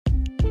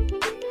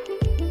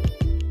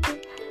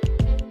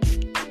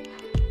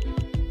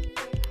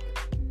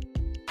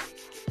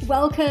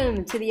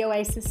Welcome to the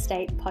Oasis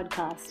State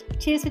podcast.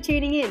 Cheers for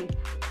tuning in.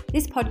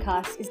 This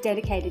podcast is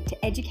dedicated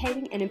to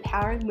educating and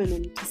empowering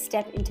women to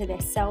step into their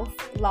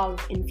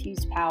self-love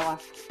infused power.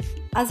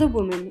 As a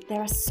woman,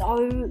 there are so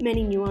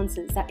many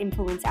nuances that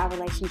influence our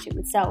relationship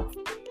with self.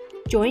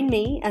 Join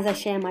me as I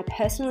share my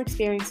personal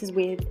experiences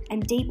with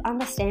and deep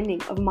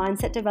understanding of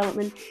mindset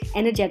development,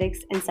 energetics,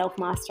 and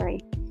self-mastery.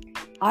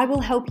 I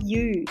will help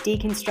you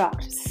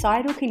deconstruct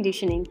societal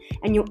conditioning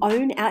and your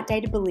own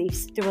outdated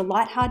beliefs through a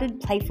lighthearted,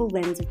 playful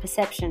lens of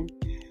perception.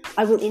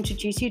 I will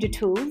introduce you to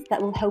tools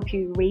that will help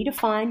you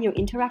redefine your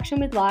interaction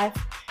with life,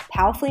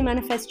 powerfully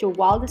manifest your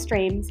wildest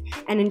dreams,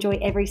 and enjoy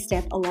every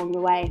step along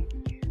the way.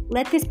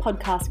 Let this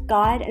podcast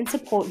guide and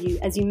support you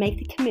as you make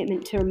the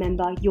commitment to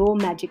remember your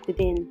magic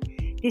within.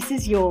 This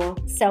is your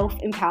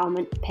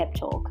self-empowerment pep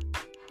talk.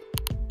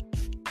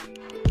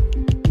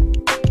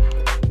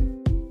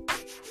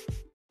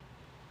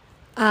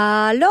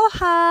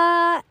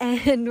 Aloha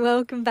and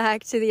welcome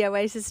back to the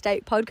Oasis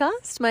State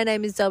podcast. My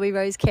name is Dolby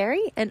Rose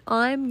Carey and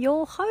I'm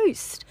your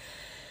host.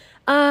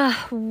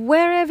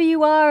 Wherever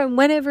you are and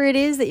whenever it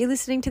is that you're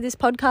listening to this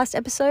podcast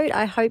episode,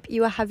 I hope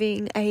you are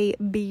having a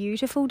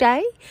beautiful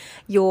day.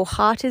 Your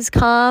heart is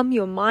calm,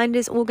 your mind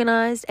is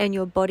organized, and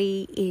your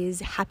body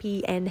is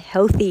happy and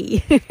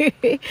healthy.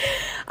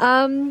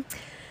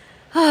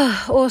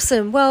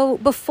 Awesome. Well,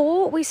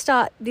 before we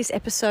start this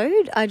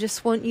episode, I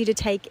just want you to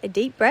take a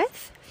deep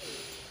breath.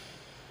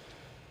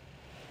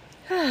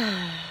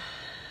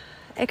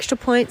 Extra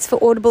points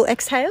for audible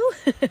exhale.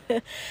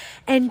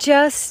 And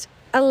just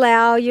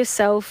allow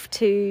yourself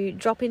to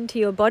drop into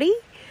your body.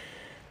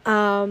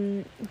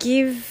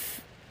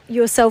 Give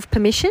yourself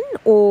permission,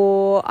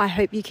 or I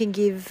hope you can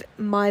give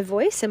my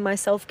voice and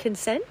myself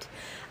consent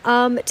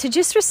to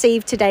just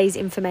receive today's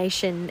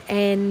information.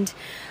 And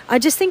I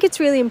just think it's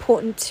really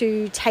important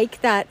to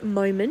take that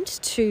moment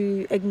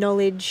to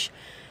acknowledge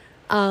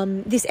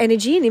this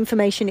energy and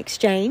information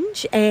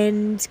exchange,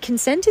 and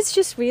consent is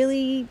just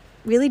really,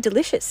 really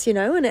delicious,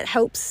 and it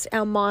helps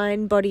our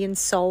mind, body and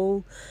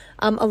soul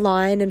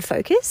align and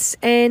focus.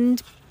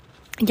 And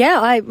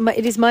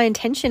it is my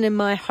intention and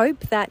my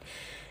hope that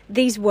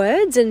these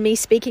words and me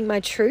speaking my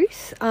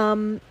truth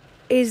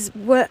is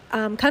what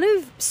kind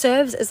of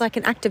serves as like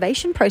an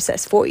activation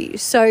process for you.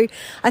 So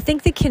I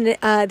think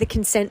the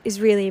consent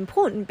is really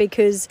important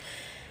because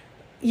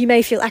you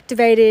may feel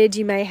activated,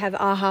 you may have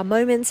aha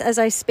moments as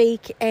I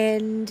speak,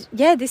 and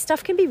this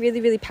stuff can be really,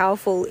 really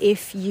powerful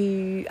if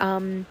you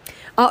are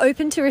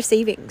open to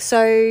receiving.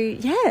 So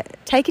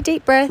take a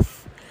deep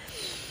breath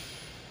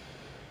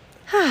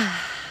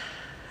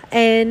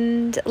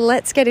and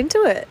let's get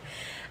into it.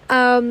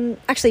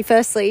 Actually,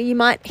 firstly, you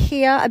might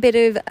hear a bit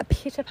of a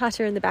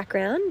pitter-patter in the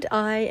background.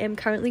 I am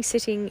currently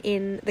sitting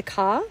in the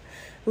car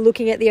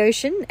looking at the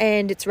ocean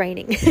and it's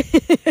raining.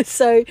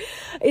 So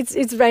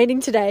it's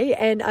raining today,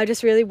 and I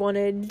just really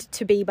wanted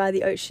to be by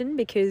the ocean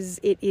because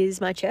it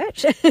is my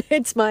church.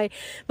 It's my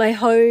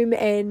home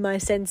and my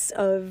sense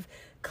of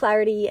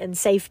clarity and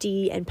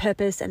safety and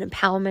purpose and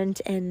empowerment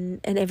and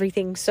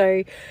everything.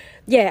 So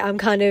I'm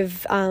kind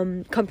of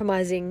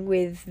compromising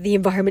with the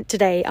environment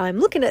today. I'm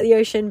looking at the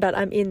ocean, but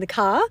I'm in the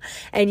car,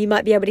 and you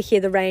might be able to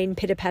hear the rain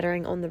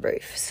pitter-pattering on the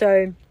roof.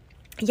 So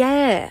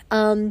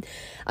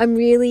I'm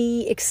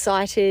really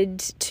excited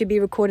to be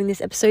recording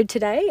this episode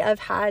today. I've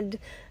had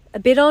a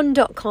bit on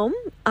 .com,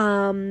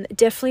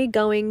 definitely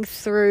going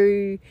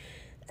through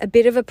a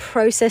bit of a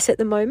process at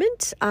the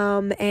moment.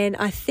 And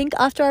I think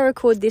after I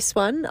record this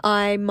one,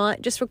 I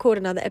might just record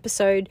another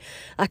episode,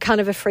 kind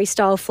of a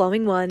freestyle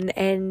flowing one,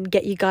 and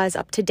get you guys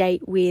up to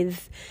date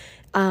with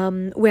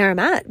where I'm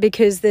at,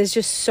 because there's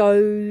just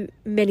so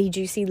many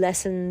juicy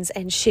lessons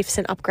and shifts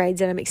and upgrades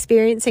that I'm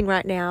experiencing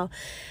right now.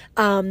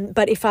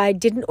 But if I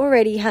didn't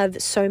already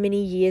have so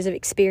many years of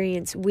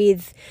experience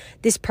with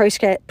this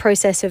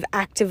process of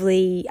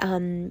actively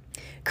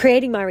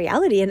creating my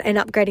reality and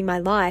upgrading my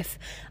life,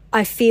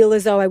 I feel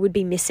as though I would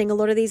be missing a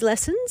lot of these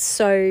lessons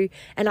and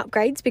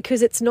upgrades,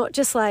 because it's not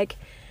just like,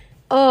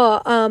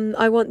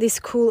 I want this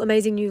cool,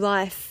 amazing new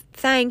life.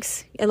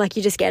 Thanks. And like,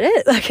 you just get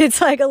it. Like, it's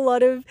like a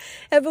lot of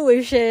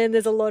evolution.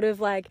 There's a lot of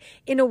like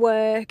inner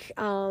work.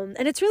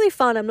 And it's really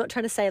fun. I'm not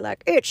trying to say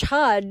like, it's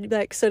hard,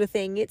 like sort of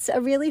thing. It's a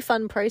really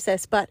fun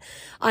process, but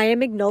I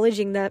am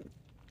acknowledging that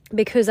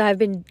because I've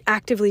been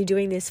actively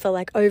doing this for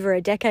like over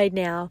a decade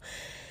now,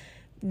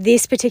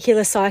 this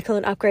particular cycle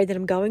and upgrade that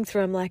I'm going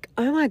through, I'm like,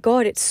 oh my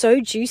God, it's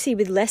so juicy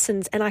with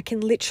lessons. And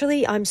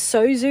I'm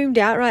so zoomed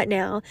out right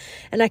now,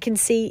 and I can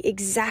see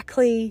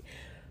exactly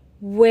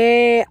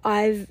where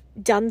I've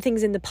done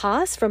things in the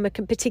past from a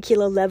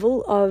particular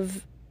level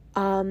of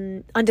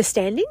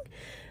understanding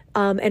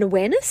and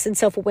awareness and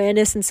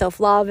self-awareness and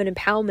self-love and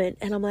empowerment.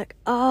 And I'm like,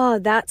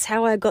 that's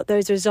how I got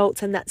those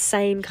results and that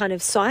same kind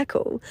of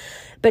cycle.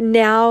 But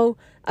now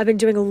I've been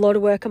doing a lot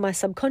of work on my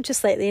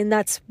subconscious lately, and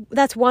that's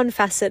one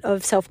facet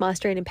of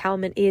self-mastery and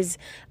empowerment, is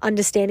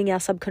understanding our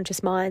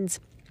subconscious minds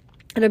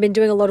And I've been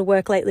doing a lot of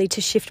work lately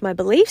to shift my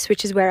beliefs,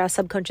 which is where our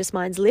subconscious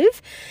minds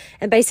live.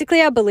 And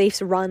basically our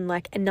beliefs run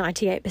like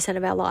 98%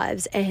 of our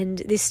lives. And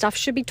this stuff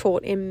should be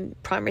taught in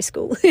primary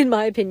school, in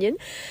my opinion.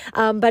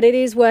 But it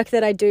is work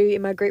that I do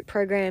in my group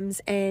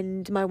programs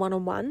and my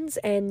one-on-ones.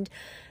 And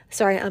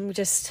sorry,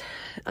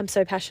 I'm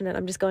so passionate.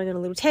 I'm just going on a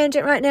little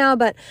tangent right now,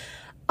 but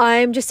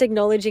I'm just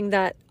acknowledging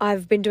that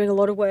I've been doing a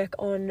lot of work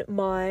on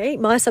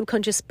my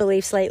subconscious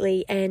beliefs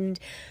lately, and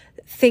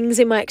things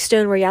in my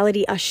external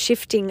reality are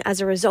shifting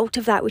as a result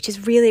of that, which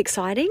is really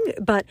exciting.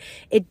 But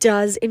it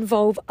does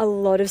involve a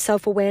lot of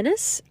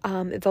self-awareness.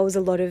 It involves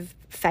a lot of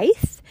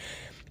faith.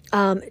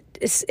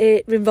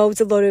 It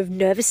involves a lot of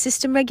nervous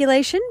system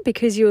regulation,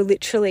 because you're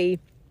literally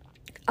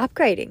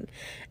upgrading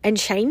and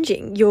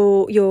changing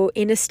your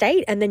inner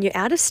state and then your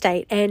outer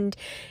state. And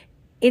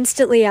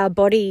instantly our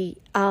body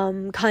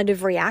kind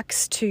of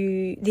reacts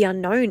to the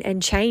unknown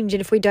and change.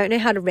 And if we don't know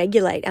how to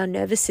regulate our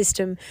nervous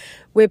system,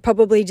 we're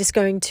probably just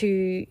going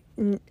to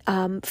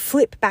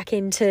flip back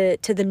into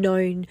the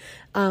known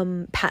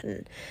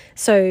pattern.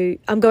 So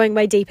I'm going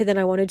way deeper than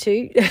I wanted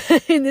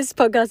to in this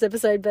podcast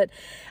episode. But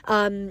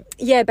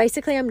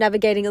basically I'm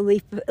navigating a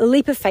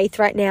leap of faith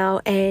right now,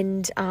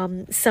 and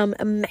some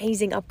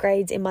amazing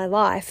upgrades in my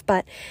life.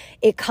 But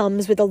it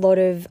comes with a lot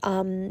of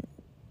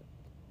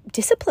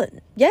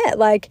discipline.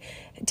 Like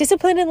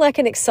discipline in like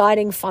an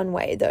exciting, fun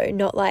way though,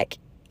 not like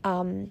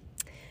kind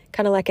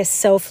of like a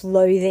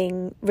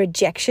self-loathing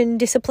rejection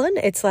discipline.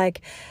 It's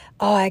like,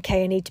 oh,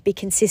 okay, I need to be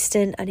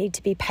consistent, I need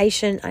to be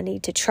patient, I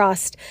need to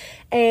trust.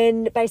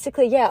 And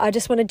basically, I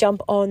just want to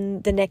jump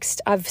on the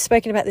next. I've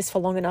spoken about this for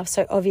long enough,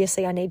 so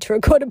obviously I need to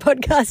record a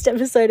podcast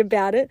episode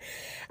about it.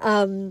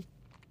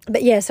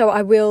 So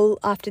I will,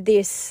 after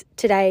this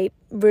today,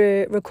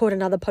 record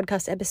another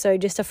podcast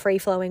episode, just a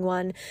free-flowing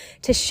one,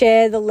 to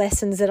share the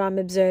lessons that I'm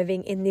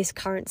observing in this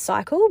current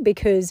cycle,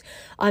 because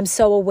I'm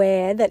so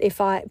aware that if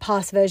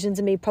past versions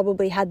of me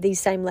probably had these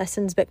same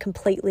lessons but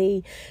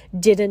completely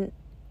didn't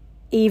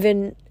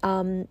even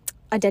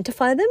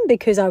identify them,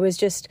 because I was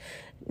just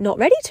not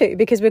ready to,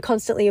 because we're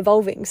constantly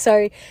evolving.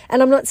 So,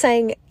 and I'm not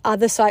saying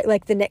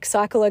like the next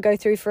cycle I go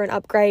through for an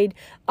upgrade,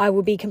 I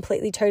will be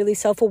completely, totally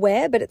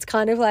self-aware, but it's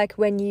kind of like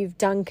when you've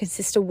done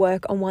consistent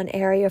work on one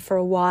area for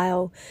a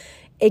while,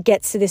 it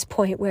gets to this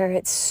point where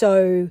it's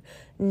so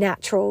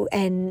natural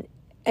and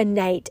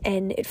innate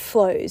and it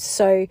flows.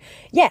 So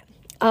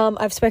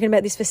I've spoken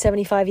about this for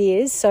 75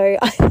 years. So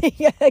I think,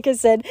 like I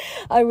said,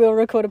 I will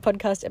record a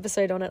podcast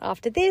episode on it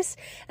after this.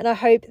 And I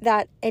hope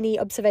that any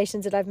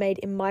observations that I've made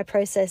in my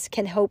process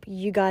can help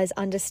you guys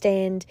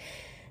understand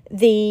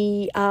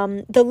the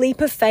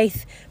leap of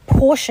faith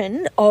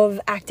portion of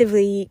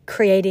actively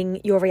creating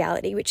your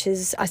reality, which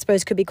is, I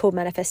suppose, could be called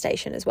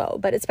manifestation as well.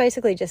 But it's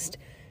basically just,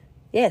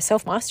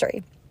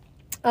 self-mastery.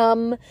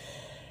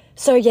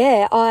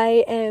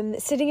 I am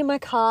sitting in my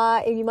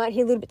car, and you might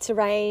hear little bits of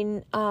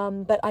rain,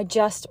 but I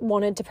just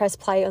wanted to press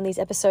play on these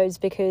episodes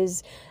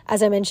because,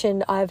 as I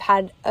mentioned, I've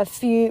had a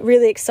few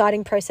really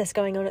exciting process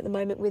going on at the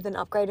moment with an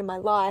upgrade in my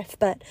life,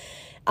 but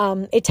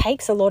it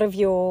takes a lot of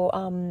your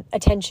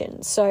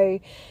attention. So,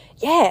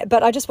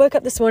 but I just woke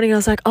up this morning and I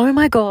was like, oh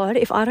my God,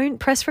 if I don't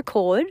press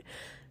record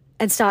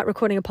and start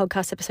recording a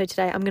podcast episode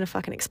today, I'm going to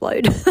fucking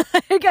explode.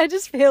 I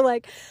just feel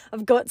like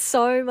I've got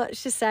so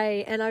much to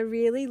say, and I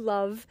really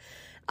love...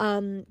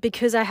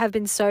 because I have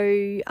been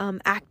so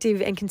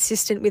active and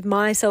consistent with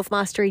my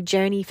self-mastery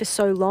journey for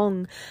so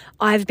long,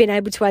 I've been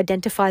able to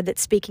identify that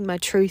speaking my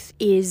truth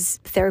is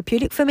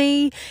therapeutic for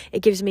me.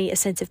 It gives me a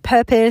sense of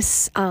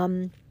purpose.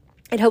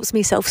 It helps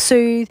me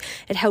self-soothe.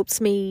 It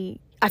helps me...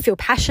 I feel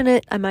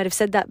passionate. I might have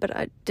said that, but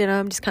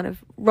I'm just kind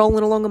of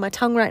rolling along on my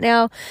tongue right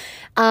now.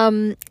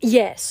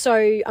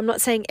 So I'm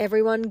not saying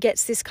everyone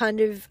gets this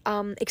kind of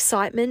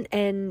excitement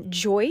and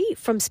joy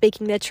from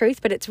speaking their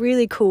truth, but it's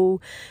really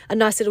cool, a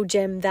nice little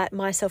gem that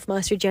my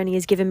self-mastery journey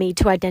has given me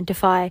to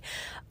identify,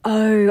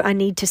 I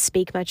need to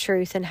speak my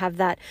truth and have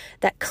that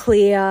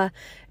clear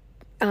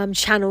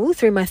channel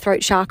through my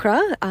throat chakra.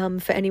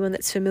 For anyone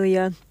that's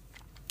familiar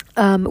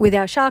with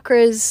our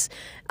chakras,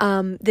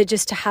 they're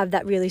just to have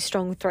that really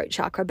strong throat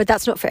chakra. But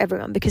that's not for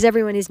everyone, because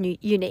everyone is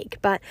unique.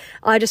 But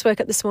I just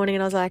woke up this morning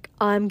and I was like,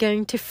 I'm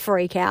going to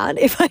freak out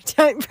if I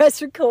don't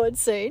press record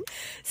soon.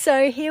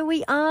 So here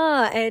we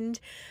are. And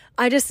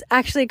I just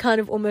actually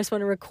kind of almost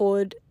want to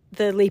record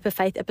the Leap of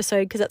Faith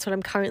episode, because that's what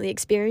I'm currently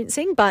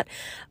experiencing. But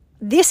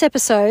this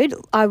episode,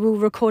 I will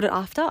record it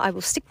after. I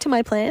will stick to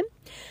my plan.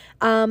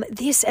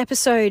 This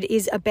episode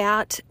is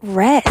about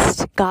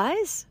rest,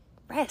 guys.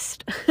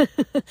 Rest.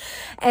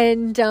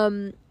 And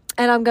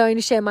I'm going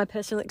to share my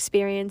personal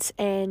experience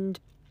and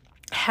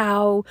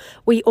how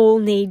we all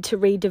need to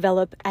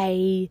redevelop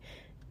a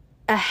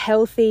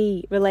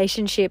healthy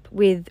relationship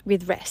with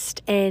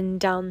rest.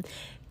 And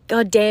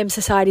goddamn,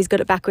 society's got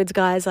it backwards,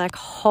 guys. Like,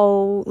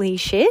 holy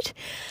shit.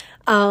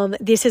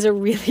 This is a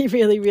really,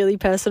 really, really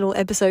personal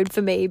episode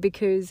for me,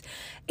 because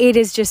it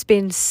has just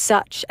been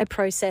such a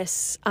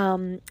process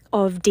of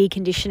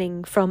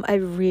deconditioning from a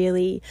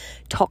really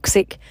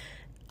toxic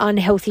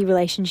unhealthy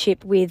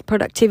relationship with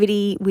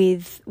productivity,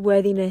 with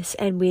worthiness,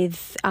 and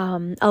with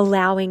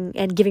allowing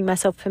and giving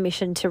myself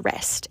permission to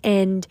rest.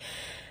 And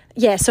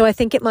yeah, so I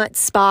think it might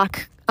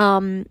spark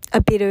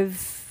a bit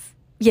of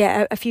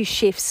a few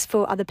shifts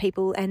for other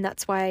people, and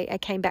that's why I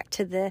came back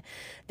to the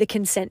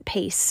consent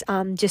piece.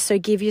 Just so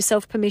give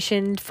yourself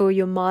permission for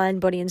your mind,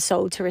 body, and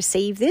soul to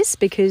receive this,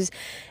 because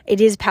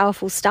it is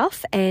powerful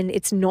stuff, and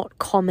it's not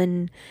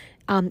common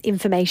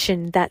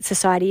information that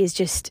society is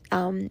just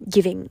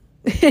giving,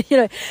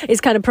 is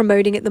kind of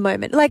promoting at the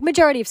moment. Like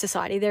majority of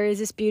society, there is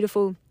this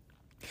beautiful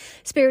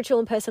spiritual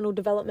and personal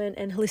development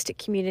and holistic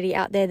community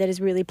out there that is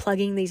really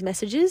plugging these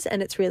messages,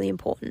 and it's really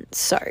important.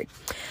 So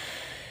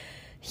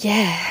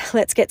yeah,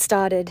 let's get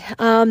started.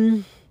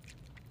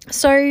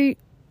 So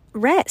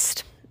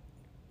rest,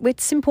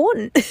 it's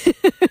important.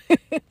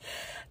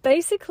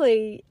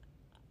 Basically,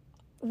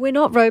 we're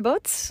not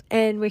robots,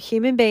 and we're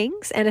human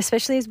beings, and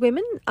especially as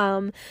women,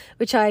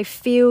 which I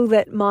feel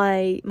that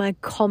my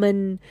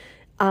common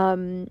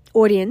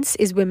audience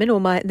is women, or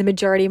the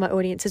majority of my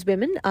audience is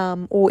women,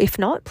 or if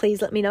not,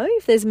 please let me know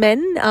if there's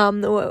men,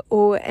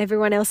 or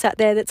everyone else out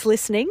there that's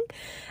listening.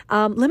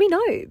 Let me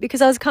know,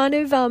 because I was kind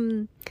of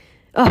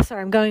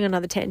I'm going on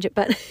another tangent,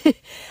 but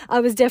I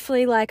was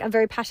definitely I'm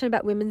very passionate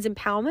about women's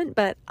empowerment,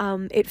 but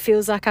it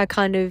feels like I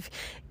kind of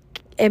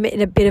am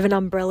in a bit of an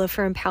umbrella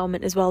for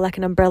empowerment as well, like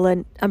an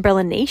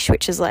umbrella niche,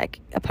 which is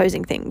like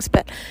opposing things.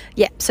 But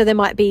yeah, so there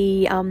might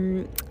be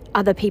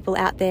other people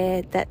out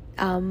there that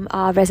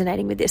are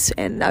resonating with this,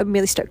 and I'm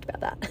really stoked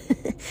about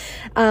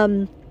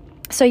that.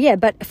 So yeah,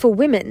 but for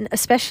women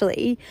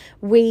especially,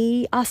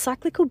 we are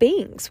cyclical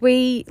beings.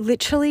 We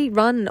literally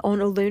run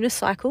on a lunar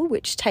cycle,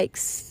 which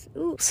takes,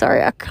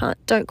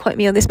 don't quote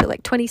me on this,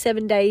 but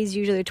 27 days,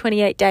 usually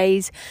 28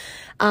 days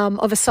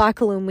of a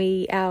cycle,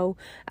 and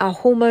our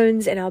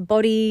hormones and our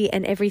body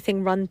and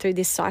everything run through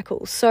this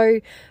cycle. So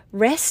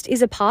rest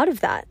is a part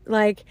of that.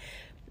 Like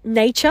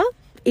nature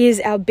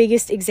is our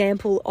biggest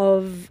example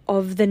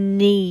of the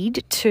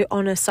need to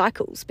honor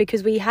cycles,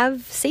 because we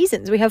have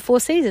seasons. We have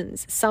 4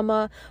 seasons: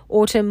 summer,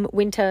 autumn,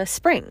 winter,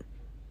 spring.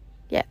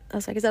 Yeah, I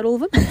was like, is that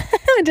all of them?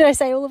 Did I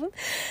say all of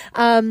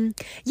them?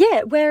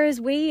 Yeah,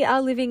 whereas we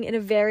are living in a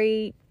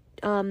very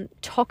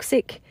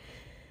toxic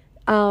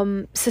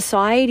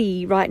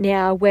society right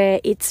now,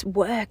 where it's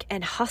work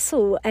and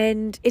hustle,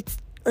 and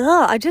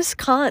I just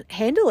can't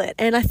handle it.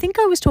 And I think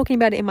I was talking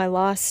about it in my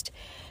last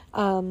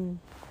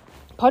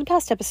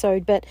podcast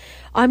episode, but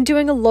I'm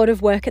doing a lot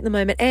of work at the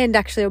moment, and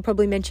actually I'll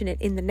probably mention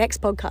it in the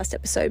next podcast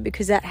episode,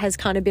 because that has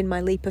kind of been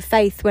my leap of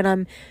faith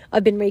when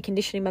I've been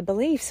reconditioning my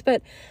beliefs.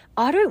 But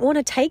I don't want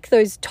to take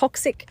those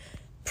toxic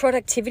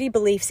productivity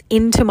beliefs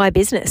into my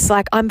business.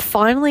 Like, I'm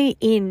finally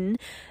in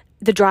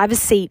the driver's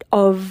seat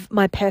of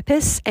my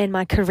purpose and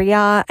my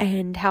career,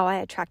 and how I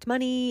attract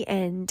money,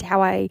 and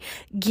how I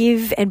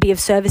give and be of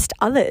service to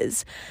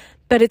others.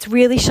 But it's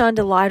really shined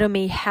a light on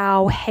me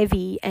how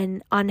heavy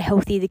and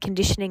unhealthy the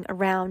conditioning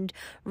around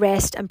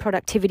rest and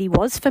productivity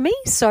was for me.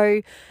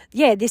 So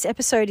yeah, this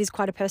episode is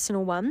quite a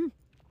personal one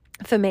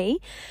for me.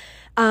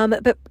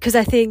 But because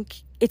I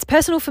think it's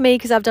personal for me,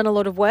 because I've done a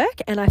lot of work,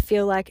 and I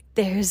feel like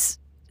there's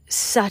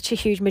such a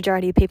huge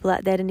majority of people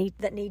out there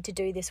that need to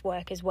do this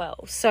work as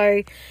well.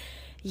 So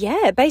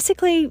yeah,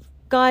 basically,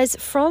 guys,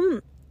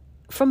 from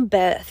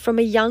birth, from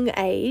a young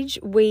age,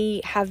 we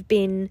have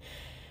been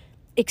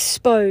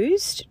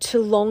exposed to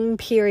long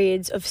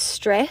periods of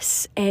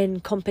stress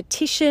and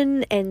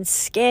competition and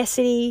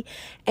scarcity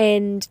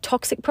and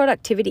toxic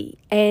productivity.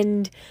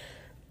 And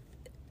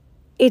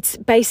it's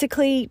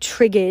basically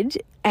triggered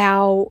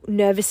our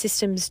nervous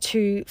systems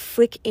to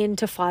flick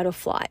into fight or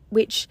flight,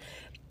 which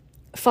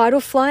fight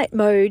or flight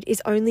mode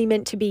is only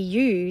meant to be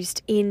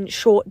used in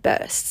short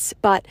bursts.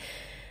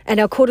 And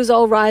our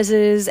cortisol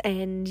rises,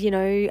 and,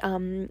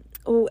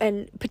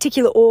 and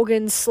particular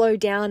organs slow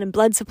down, and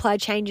blood supply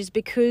changes,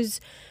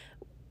 because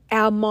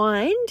our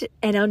mind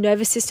and our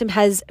nervous system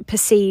has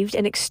perceived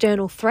an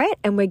external threat,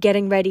 and we're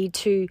getting ready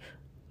to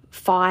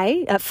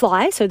fly,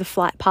 so the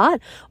flight part,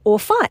 or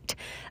fight.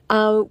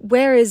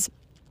 Whereas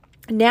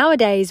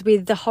nowadays,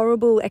 with the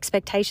horrible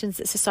expectations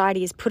that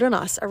society has put on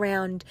us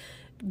around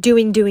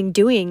doing,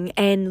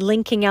 and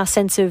linking our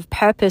sense of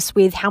purpose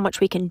with how much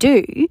we can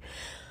do,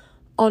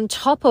 on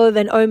top of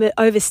an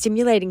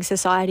overstimulating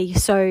society.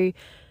 So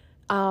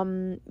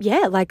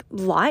like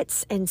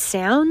lights and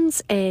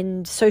sounds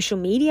and social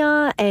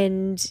media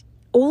and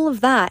all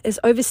of that is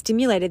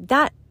overstimulated.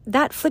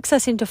 That flicks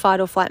us into fight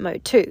or flight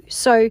mode too.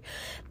 So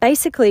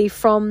basically,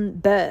 from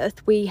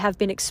birth, we have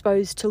been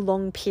exposed to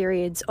long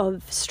periods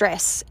of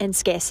stress and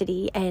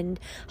scarcity and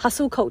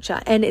hustle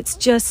culture, and it's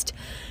just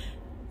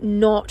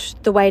not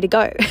the way to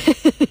go.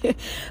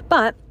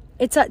 But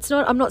it's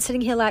not, I'm not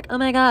sitting here like, oh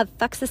my God,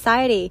 fuck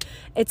society.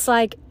 It's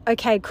like,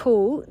 okay,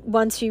 cool.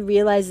 Once you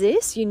realize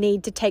this, you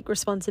need to take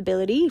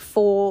responsibility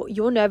for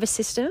your nervous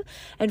system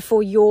and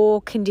for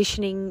your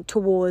conditioning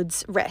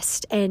towards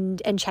rest and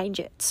change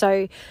it.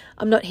 So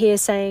I'm not here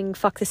saying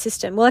fuck the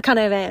system. Well, I kind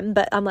of am,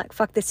 but I'm like,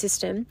 fuck the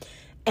system,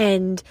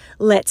 and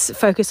let's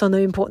focus on the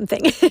important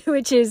thing,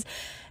 which is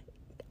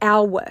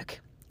our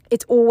work.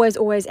 it's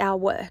always our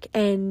work.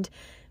 And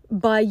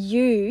by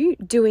you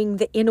doing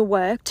the inner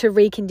work to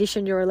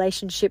recondition your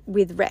relationship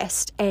with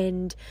rest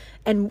and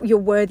your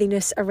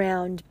worthiness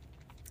around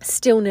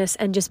stillness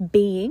and just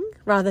being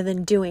rather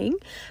than doing,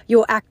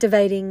 you're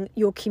activating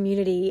your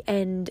community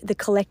and the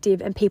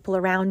collective and people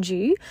around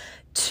you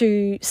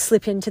to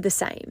slip into the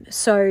same.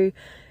 So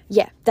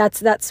yeah,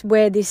 that's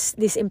where this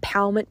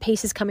empowerment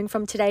piece is coming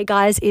from today,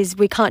 guys, is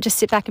we can't just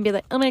sit back and be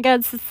like, oh my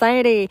God,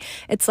 society.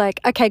 It's like,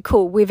 okay,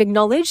 cool. We've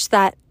acknowledged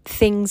that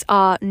things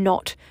are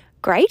not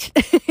great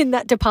in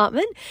that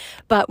department,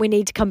 but we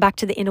need to come back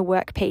to the inner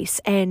work piece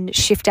and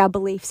shift our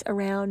beliefs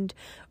around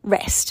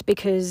rest,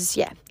 because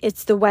yeah,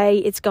 it's the way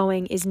it's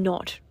going is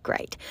not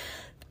great.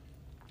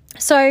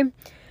 So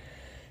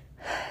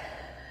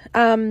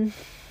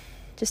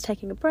just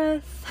taking a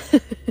breath.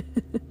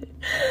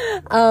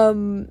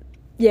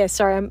 Yeah,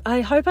 sorry,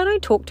 I hope I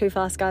don't talk too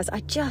fast, guys.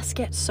 I just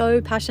get so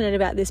passionate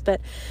about this,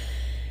 but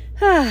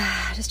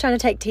just trying to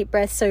take deep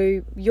breaths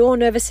so your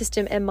nervous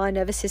system and my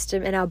nervous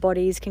system and our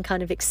bodies can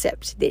kind of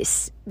accept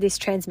this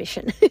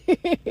transmission.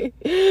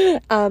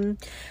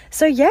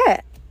 So yeah,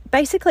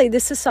 basically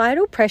the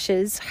societal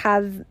pressures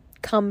have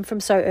come from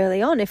so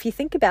early on. If you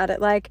think about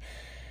it, like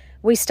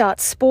we start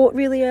sport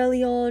really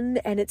early on,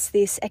 and it's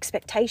this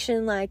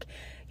expectation like,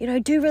 you know,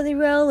 do really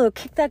well or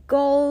kick that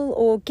goal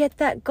or get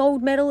that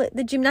gold medal at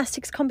the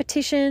gymnastics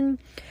competition.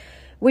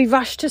 We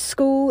rush to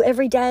school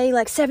every day,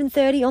 like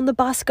 7:30 on the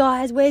bus,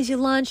 guys. Where's your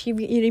lunch?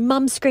 Your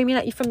mum's screaming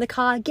at you from the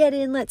car. Get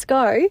in, let's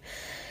go.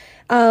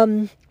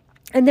 And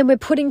then we're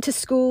put into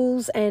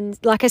schools and,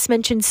 like I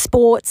mentioned,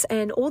 sports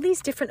and all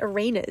these different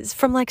arenas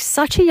from like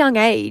such a young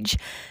age,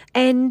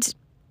 and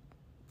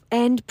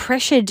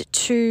pressured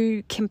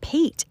to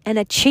compete and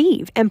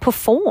achieve and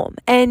perform.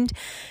 And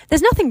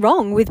there's nothing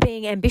wrong with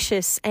being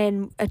ambitious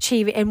and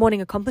achieving and wanting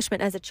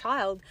accomplishment as a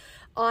child.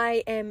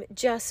 I am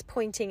just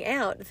pointing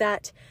out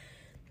that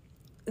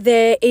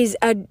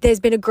there's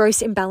been a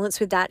gross imbalance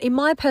with that in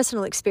my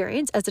personal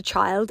experience as a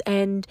child.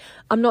 And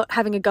I'm not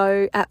having a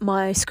go at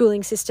my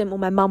schooling system or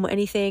my mum or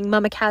anything.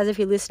 Mama Kaz, if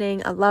you're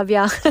listening, I love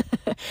ya.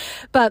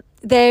 But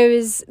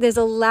there's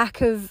a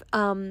lack of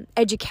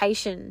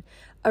education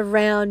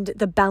around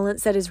the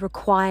balance that is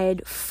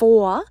required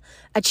for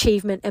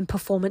achievement and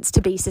performance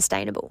to be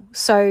sustainable.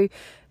 So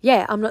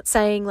yeah, I'm not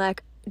saying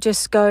like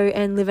just go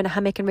and live in a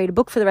hammock and read a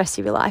book for the rest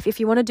of your life. If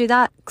you want to do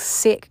that,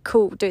 sick,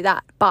 cool, do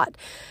that. But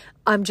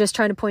I'm just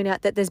trying to point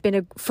out that there's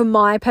been from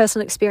my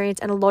personal experience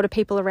and a lot of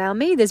people around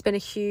me, there's been a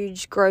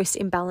huge gross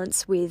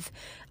imbalance with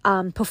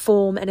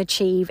perform and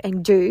achieve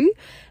and do,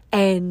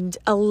 and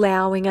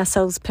allowing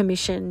ourselves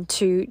permission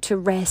to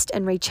rest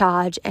and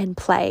recharge and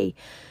play.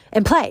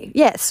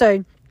 Yeah,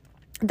 so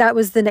that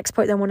was the next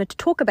point that I wanted to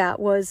talk about,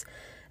 was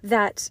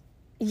that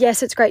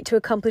yes, it's great to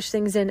accomplish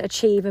things and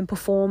achieve and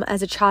perform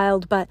as a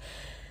child, but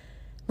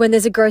when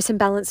there's a gross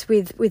imbalance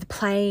with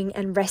playing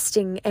and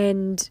resting,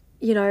 and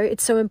you know,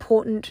 it's so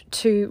important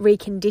to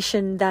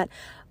recondition that,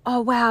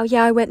 oh wow,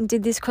 yeah, I went and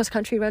did this cross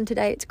country run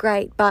today, it's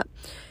great, but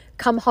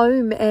come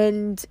home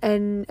and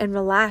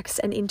relax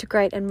and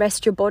integrate and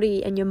rest your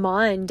body and your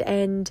mind,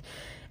 and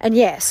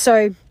yeah,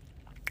 so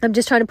I'm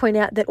just trying to point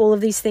out that all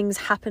of these things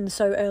happen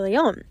so early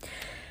on.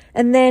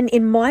 And then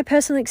in my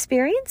personal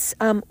experience,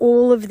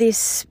 all of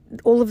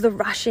the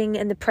rushing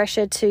and the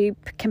pressure to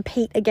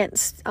compete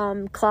against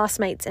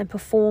classmates and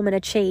perform and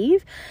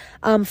achieve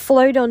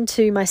flowed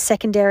onto my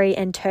secondary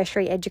and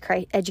tertiary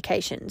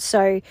education.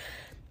 So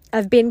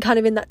I've been kind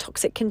of in that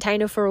toxic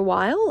container for a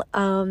while.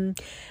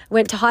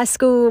 Went to high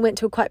school, went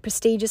to a quite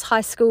prestigious high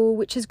school,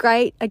 which is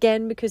great,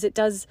 again, because it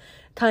does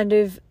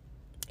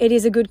it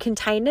is a good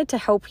container to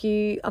help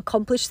you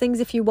accomplish things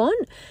if you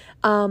want.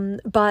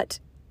 But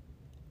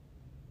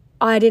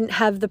I didn't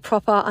have the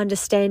proper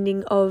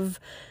understanding of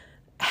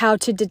how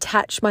to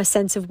detach my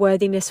sense of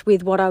worthiness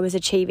with what I was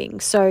achieving.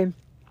 So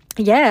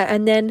yeah,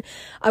 and then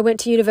I went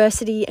to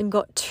university and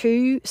got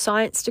 2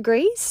 science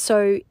degrees.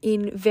 So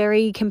in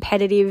very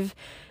competitive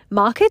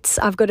markets,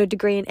 I've got a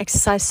degree in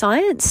exercise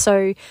science.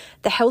 So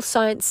the health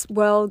science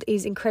world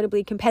is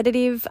incredibly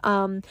competitive.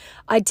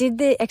 I did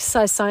the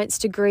exercise science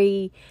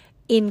degree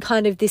in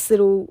kind of this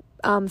little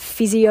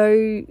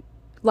physio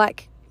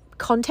like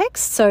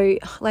context, so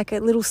like a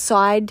little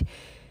side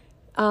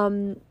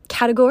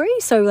category.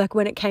 So like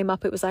when it came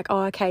up, it was like,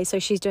 oh, okay, so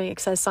she's doing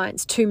exercise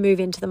science to move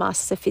into the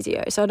Masters of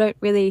Physio. So can't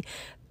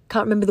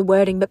remember the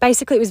wording, but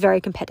basically it was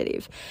very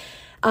competitive.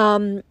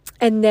 And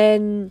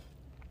then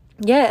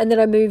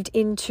I moved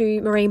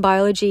into marine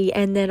biology,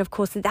 and then of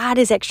course that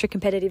is extra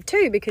competitive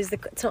too, because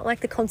it's not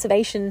like the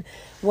conservation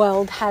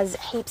world has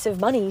heaps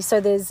of money, so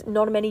there's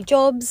not many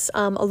jobs.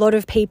 A lot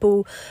of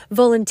people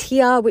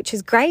volunteer, which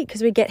is great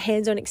because we get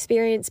hands-on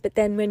experience, but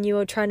then when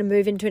you're trying to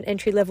move into an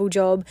entry-level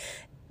job,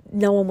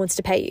 no one wants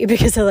to pay you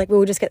because they're like,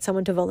 we'll just get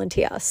someone to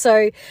volunteer.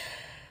 So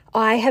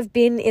I have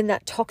been in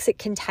that toxic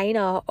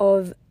container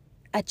of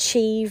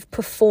achieve,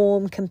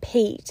 perform,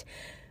 compete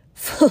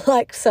for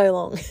like so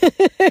long.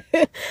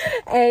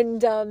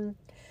 And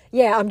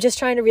I'm just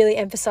trying to really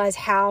emphasize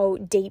how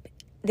deep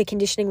the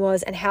conditioning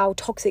was and how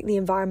toxic the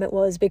environment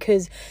was,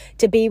 because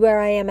to be where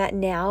I am at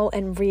now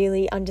and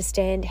really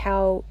understand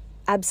how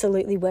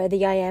absolutely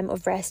worthy I am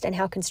of rest and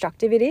how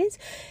constructive it is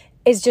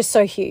just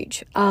so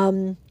huge.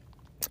 And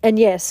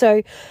yeah,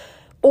 so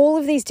all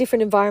of these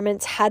different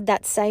environments had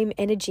that same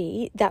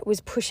energy that was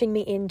pushing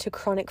me into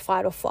chronic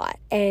fight or flight.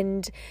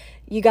 And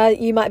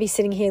you might be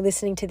sitting here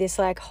listening to this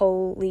like,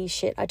 holy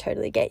shit, I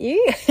totally get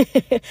you.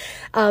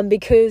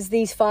 Because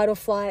these fight or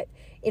flight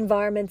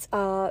environments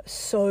are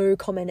so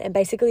common and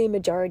basically a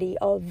majority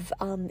of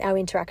our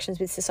interactions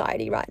with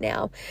society right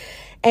now.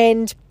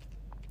 And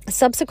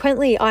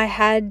subsequently, I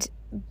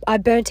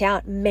burnt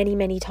out many,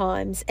 many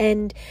times.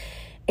 And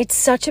it's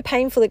such a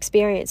painful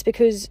experience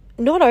because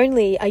not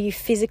only are you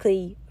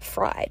physically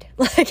fried,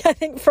 like I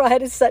think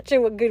fried is such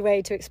a good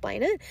way to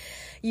explain it.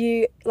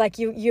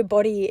 Your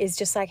body is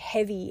just like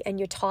heavy and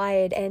you're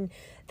tired, and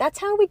that's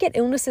how we get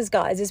illnesses,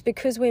 guys, is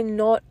because we're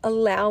not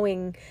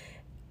allowing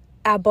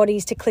our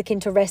bodies to click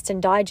into rest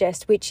and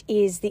digest, which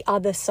is the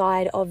other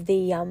side of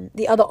the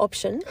other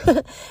option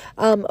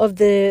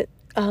of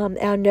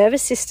our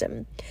nervous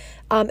system.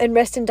 And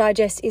rest and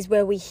digest is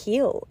where we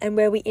heal and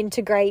where we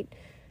integrate,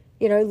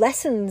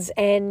 lessons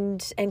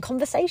and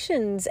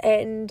conversations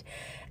and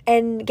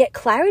get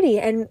clarity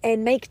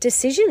and make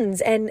decisions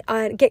and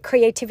get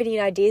creativity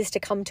and ideas to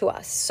come to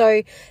us.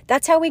 So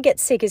that's how we get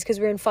sick, is because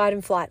we're in fight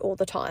and flight all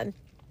the time.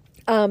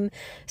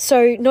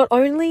 So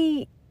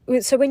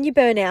when you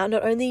burn out,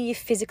 not only are you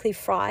physically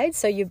fried,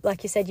 so you,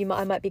 like you said,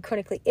 I might be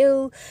chronically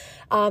ill.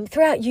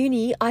 Throughout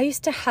uni, I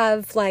used to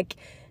have like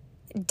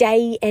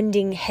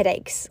day-ending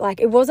headaches.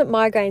 Like, it wasn't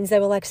migraines, they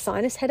were like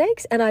sinus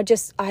headaches, and I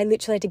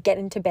literally had to get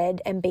into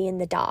bed and be in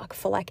the dark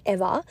for like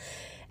ever.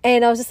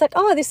 And I was just like,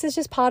 oh, this is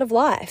just part of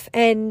life.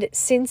 And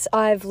since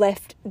I've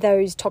left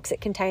those toxic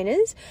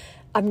containers,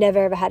 I've never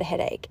ever had a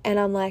headache. And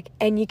I'm like,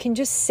 and you can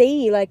just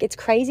see, like, it's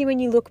crazy when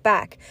you look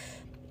back,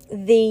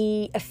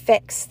 the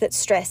effects that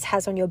stress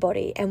has on your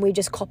body, and we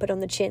just cop it on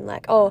the chin,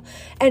 like, oh.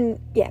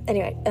 And yeah,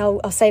 anyway,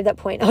 I'll save that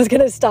point. I was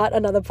going to start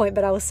another point,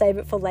 but I will save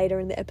it for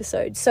later in the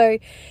episode. So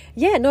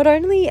yeah, not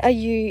only are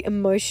you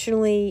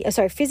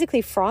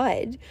physically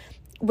fried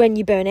when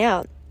you burn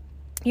out,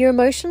 you're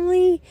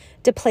emotionally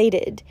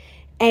depleted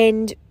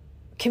and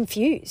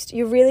confused.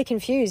 You're really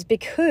confused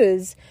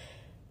because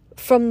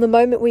from the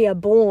moment we are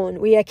born,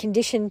 we are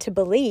conditioned to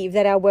believe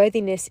that our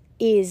worthiness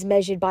is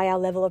measured by our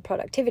level of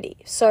productivity.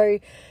 So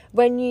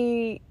when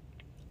you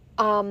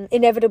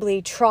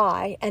inevitably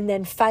try and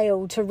then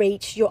fail to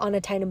reach your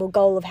unattainable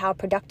goal of how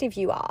productive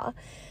you are,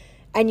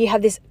 and you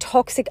have this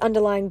toxic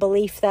underlying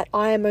belief that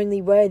I am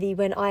only worthy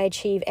when I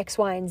achieve X,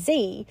 Y, and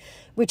Z,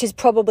 which is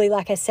probably,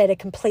 like I said, a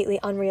completely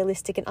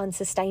unrealistic and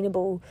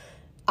unsustainable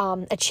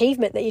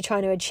achievement that you're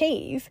trying to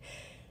achieve,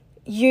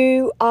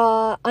 you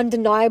are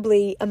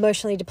undeniably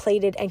emotionally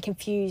depleted and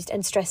confused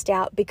and stressed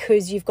out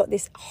because you've got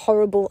this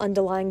horrible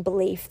underlying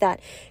belief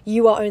that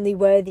you are only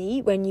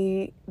worthy when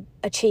you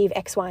achieve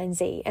X, Y, and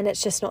Z, and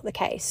it's just not the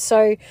case.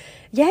 So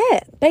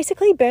yeah,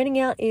 basically burning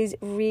out is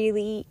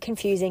really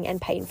confusing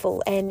and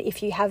painful. And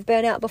if you have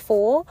burnout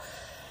before,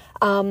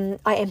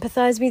 I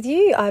empathize with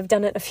you. I've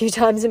done it a few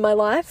times in my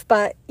life,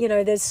 but I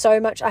have so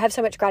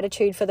much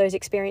gratitude for those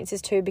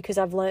experiences too, because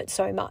I've learnt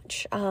so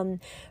much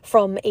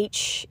from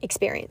each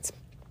experience.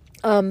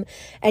 And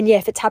yeah,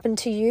 if it's happened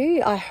to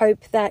you, I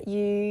hope that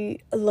you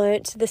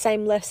learnt the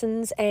same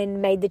lessons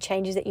and made the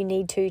changes that you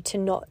need to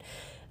not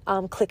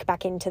click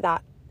back into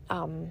that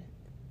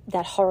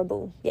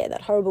horrible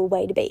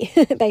way to be,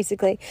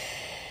 basically.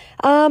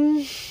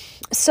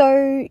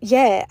 So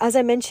yeah, as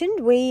I mentioned,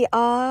 we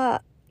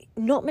are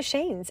not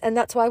machines, and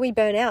that's why we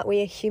burn out.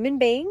 We are human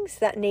beings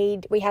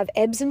we have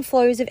ebbs and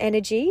flows of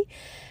energy,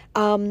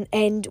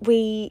 and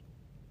we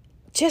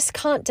just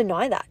can't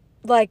deny that.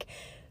 Like,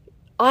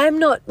 I'm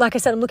not, like I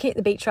said, I'm looking at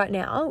the beach right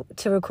now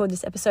to record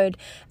this episode,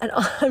 and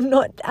I'm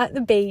not at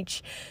the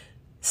beach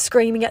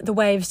screaming at the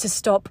waves to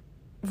stop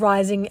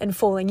rising and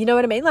falling. You know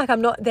what I mean? Like,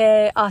 I'm not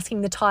there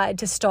asking the tide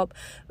to stop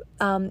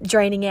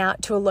draining out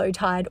to a low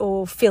tide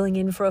or filling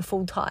in for a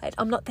full tide.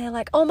 I'm not there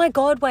like, oh my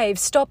God, waves,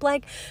 stop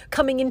like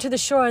coming into the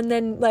shore and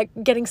then like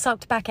getting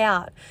sucked back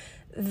out.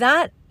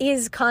 That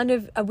is kind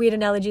of a weird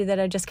analogy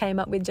that I just came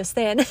up with just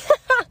then.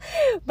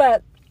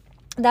 But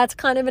that's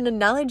kind of an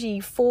analogy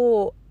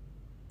for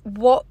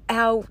what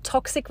our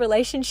toxic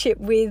relationship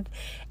with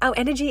our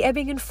energy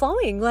ebbing and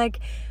flowing. Like,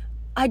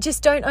 I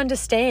just don't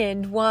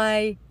understand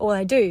why, or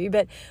I do,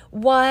 but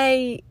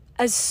why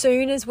as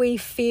soon as we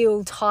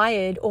feel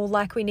tired or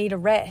like we need a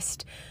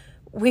rest,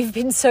 we've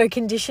been so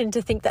conditioned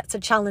to think that's a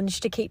challenge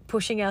to keep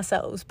pushing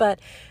ourselves. But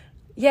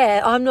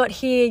yeah, I'm not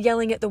here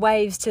yelling at the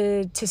waves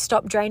to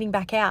stop draining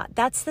back out.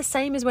 That's the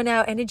same as when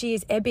our energy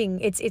is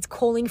ebbing. It's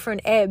calling for an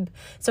ebb.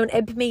 So an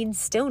ebb means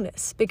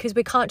stillness, because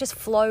we can't just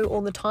flow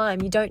all the time.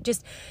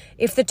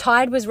 If the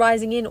tide was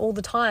rising in all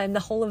the time,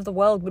 the whole of the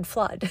world would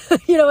flood.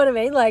 You know what I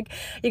mean? Like,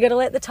 you got to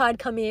let the tide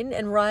come in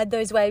and ride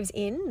those waves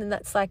in. And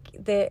that's like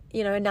the,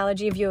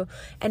 analogy of your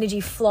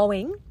energy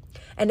flowing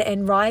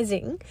and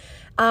rising.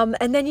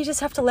 And then you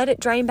just have to let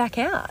it drain back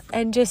out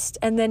and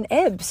then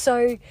ebb.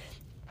 So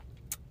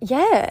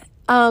yeah,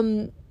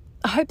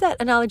 I hope that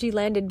analogy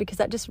landed, because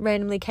that just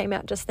randomly came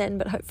out just then,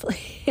 but hopefully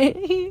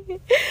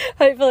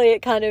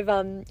it kind of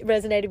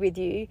resonated with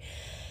you.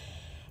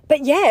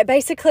 But yeah,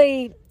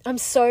 basically, I'm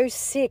so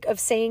sick of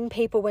seeing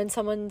people when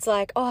someone's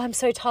like, oh, I'm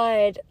so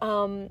tired.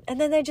 And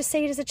then they just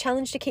see it as a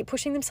challenge to keep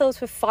pushing themselves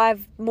for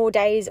 5 more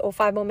days or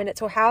 5 more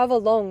minutes or however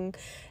long.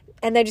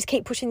 And they just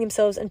keep pushing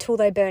themselves until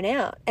they burn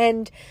out.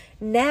 And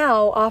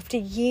now, after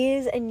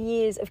years and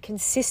years of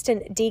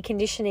consistent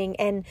deconditioning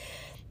and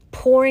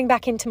pouring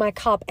back into my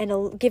cup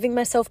and giving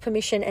myself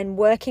permission and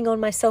working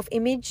on my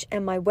self-image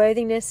and my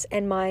worthiness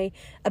and my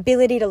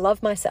ability to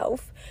love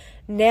myself,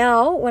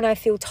 now when I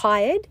feel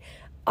tired,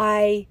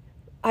 I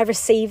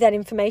receive that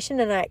information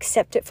and I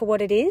accept it for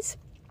what it is,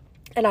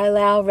 and I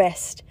allow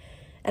rest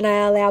and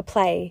I allow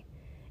play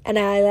and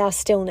I allow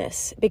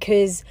stillness,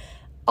 because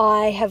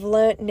I have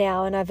learnt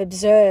now and I've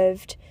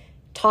observed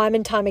time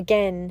and time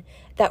again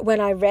that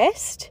when I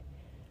rest,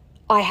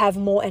 I have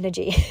more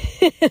energy.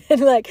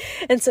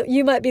 And so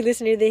you might be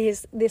listening to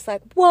this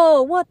like,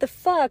 whoa, what the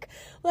fuck?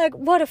 Like,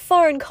 what a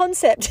foreign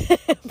concept.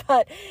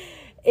 But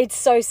it's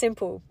so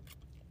simple.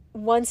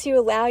 Once you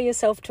allow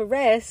yourself to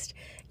rest,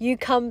 you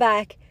come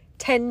back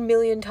 10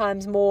 million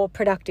times more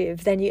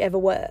productive than you ever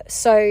were.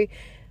 So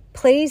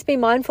please be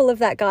mindful of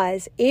that,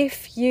 guys.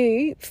 If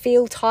you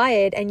feel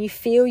tired and you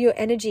feel your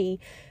energy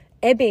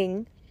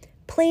ebbing,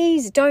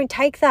 please don't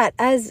take that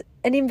as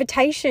an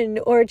invitation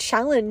or a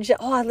challenge.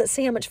 Oh, let's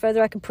see how much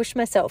further I can push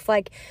myself.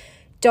 Like,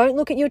 don't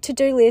look at your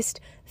to-do list,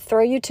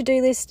 throw your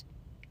to-do list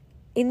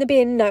in the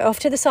bin, off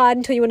to the side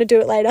until you want to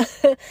do it later,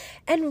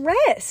 and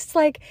rest.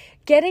 Like,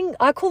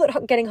 I call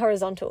it getting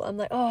horizontal. I'm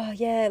like, oh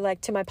yeah,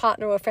 like to my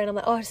partner or a friend, I'm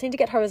like, oh, I just need to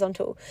get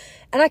horizontal.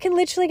 And I can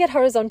literally get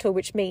horizontal,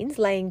 which means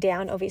laying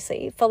down,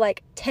 obviously, for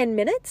like 10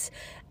 minutes.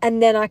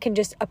 And then I can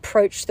just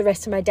approach the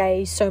rest of my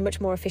day so much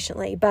more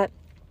efficiently. But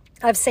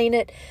I've seen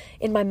it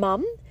in my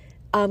mum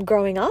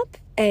growing up,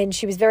 and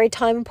she was very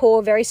time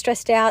poor, very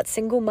stressed out,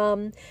 single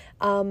mum.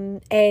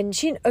 And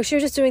she was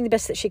just doing the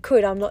best that she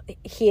could. I'm not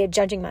here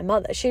judging my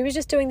mother. She was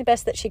just doing the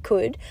best that she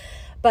could.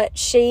 But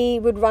she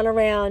would run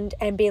around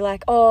and be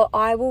like, oh,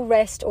 I will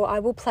rest or I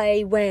will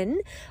play when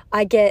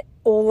I get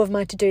all of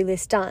my to-do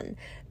list done.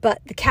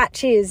 But the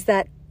catch is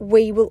that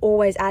we will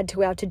always add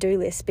to our to-do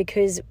list,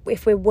 because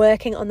if we're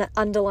working on that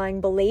underlying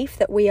belief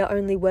that we are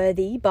only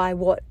worthy by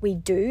what we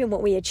do and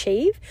what we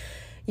achieve,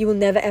 you will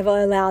never ever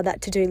allow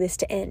that to-do list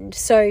to end.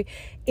 So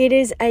it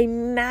is a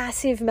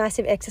massive,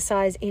 massive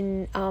exercise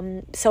in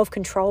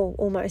self-control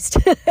almost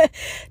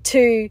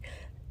to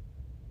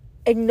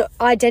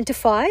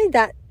identify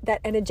that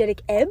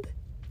energetic ebb.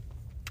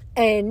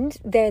 And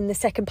then the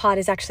second part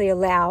is actually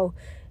allow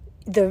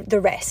the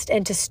rest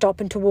and to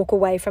stop and to walk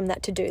away from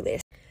that to-do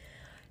list.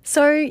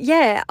 So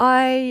yeah,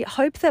 I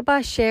hope that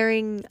by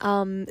sharing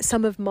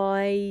some of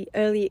my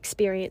early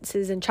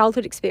experiences and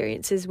childhood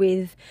experiences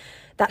with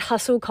that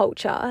hustle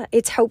culture,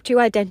 it's helped you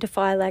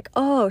identify like,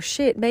 oh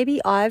shit, maybe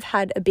I've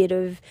had a bit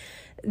of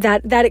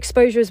that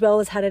exposure as well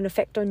has had an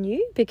effect on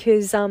you.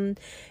 Because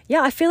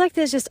I feel like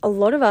there's just a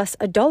lot of us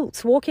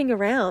adults walking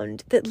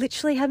around that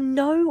literally have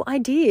no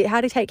idea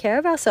how to take care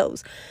of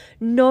ourselves,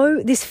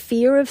 this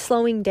fear of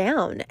slowing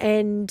down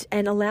and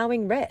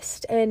allowing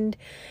rest. And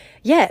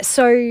yeah,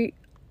 so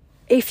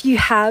if you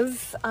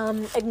have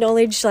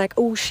acknowledged like,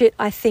 oh shit,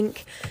 I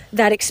think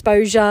that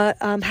exposure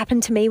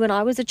happened to me when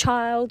I was a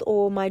child,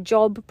 or my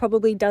job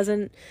probably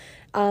doesn't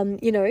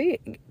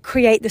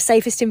create the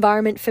safest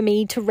environment for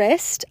me to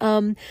rest.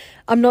 I'm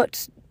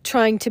not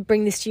trying to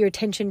bring this to your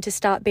attention to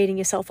start beating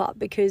yourself up,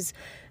 because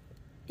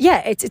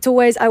it's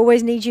always, I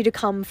always need you to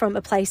come from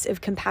a place of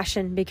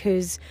compassion,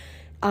 because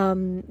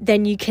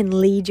then you can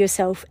lead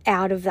yourself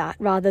out of that,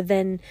 rather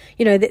than,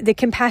 the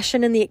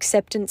compassion and the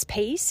acceptance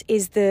piece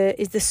is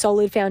the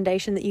solid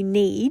foundation that you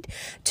need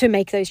to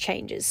make those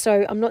changes.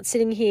 So I'm not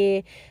sitting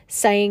here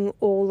saying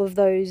all of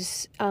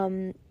those,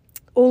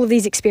 all of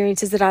these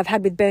experiences that I've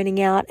had with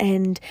burning out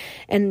and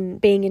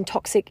being in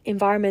toxic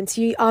environments.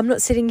 I'm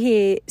not sitting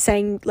here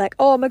saying like,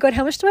 oh my God,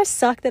 how much do I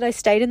suck that I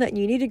stayed in that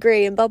uni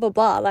degree and blah, blah,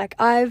 blah. Like,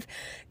 I've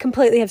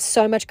completely have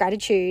so much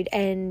gratitude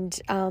and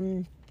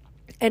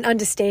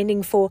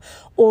understanding for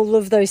all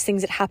of those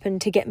things that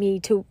happened to get me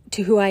to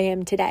who I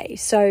am today.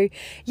 So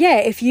yeah,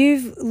 if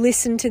you've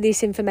listened to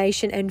this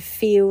information and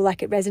feel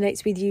like it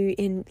resonates with you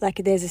in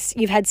like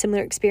you've had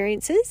similar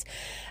experiences,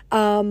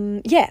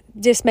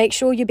 just make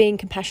sure you're being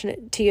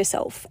compassionate to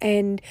yourself.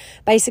 And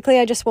basically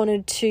I just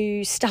wanted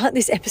to start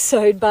this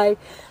episode by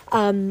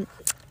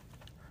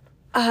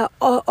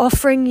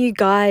offering you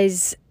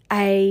guys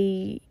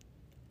an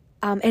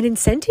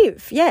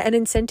incentive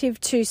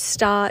to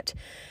start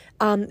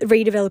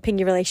redeveloping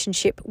your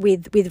relationship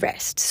with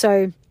rest.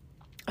 So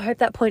I hope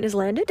that point has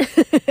landed.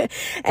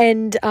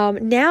 And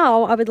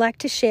now I would like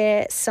to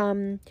share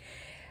some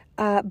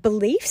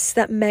beliefs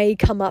that may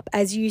come up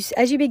as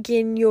you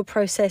begin your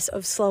process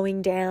of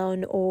slowing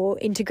down or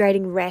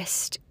integrating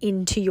rest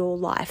into your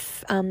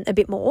life a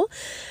bit more.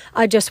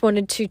 I just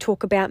wanted to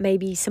talk about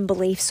maybe some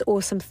beliefs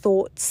or some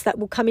thoughts that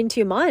will come into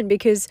your mind,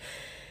 because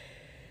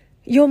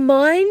your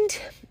mind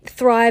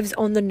thrives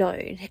on the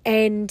known.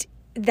 And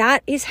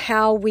that is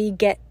how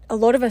a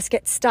lot of us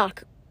get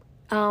stuck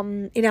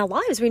in our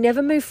lives. We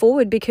never move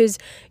forward because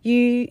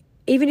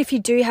even if you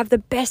do have the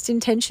best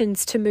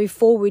intentions to move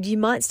forward, you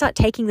might start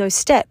taking those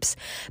steps,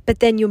 but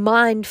then your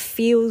mind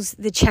feels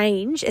the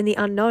change and the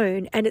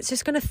unknown, and it's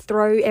just going to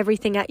throw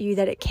everything at you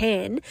that it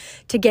can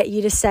to get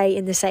you to stay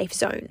in the safe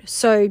zone.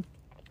 So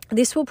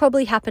this will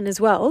probably happen as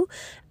well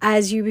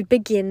as you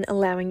begin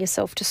allowing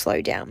yourself to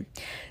slow down.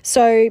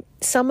 So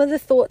some of the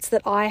thoughts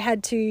that I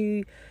had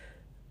to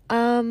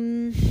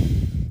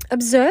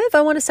observe.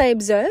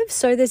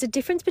 So there's a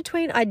difference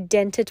between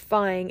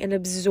identifying and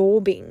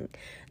absorbing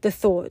the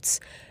thoughts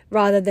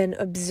rather than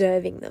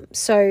observing them.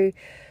 So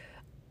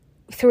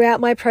throughout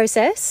my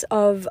process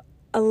of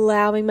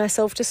allowing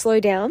myself to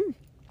slow down,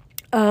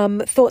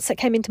 thoughts that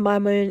came into my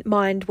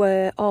mind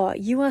were, oh,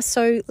 you are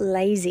so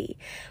lazy.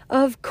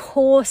 Of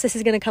course this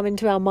is going to come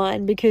into our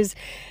mind, because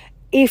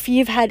if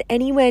you've had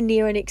anywhere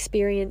near an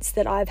experience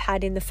that I've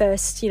had in the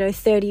first,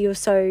 30 or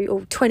so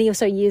or 20 or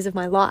so years of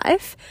my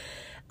life,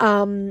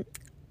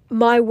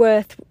 my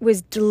worth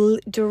was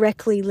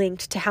directly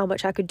linked to how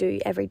much I could do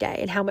every day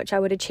and how much I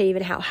would achieve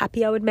and how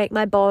happy I would make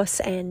my boss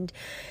and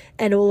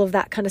all of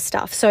that kind of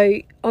stuff. So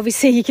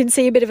obviously you can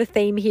see a bit of a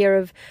theme here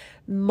of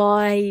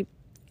my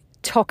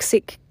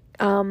toxic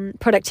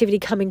productivity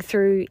coming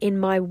through in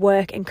my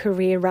work and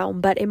career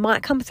realm, but it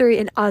might come through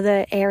in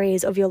other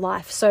areas of your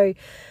life. So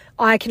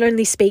I can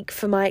only speak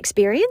for my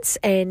experience,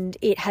 and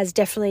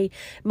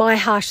my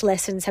harsh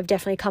lessons have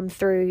definitely come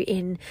through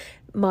in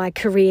my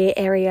career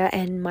area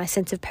and my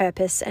sense of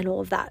purpose and all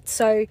of that.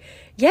 So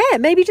yeah,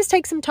 maybe just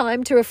take some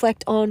time to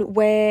reflect on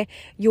where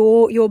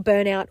your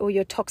burnout or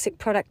your toxic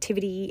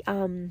productivity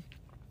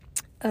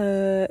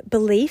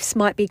beliefs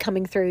might be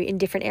coming through in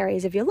different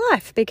areas of your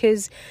life,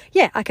 because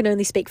I can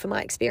only speak for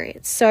my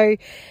experience. So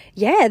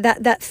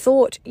that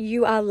thought,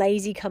 you are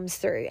lazy, comes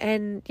through.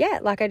 And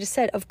like I just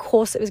said, of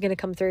course it was going to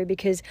come through,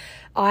 because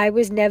I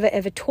was never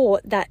ever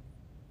taught that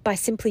by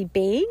simply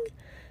being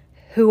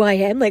who I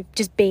am, like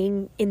just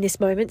being in this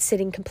moment,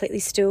 sitting completely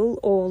still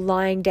or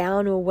lying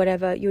down or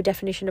whatever your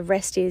definition of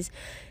rest is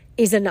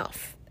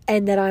enough,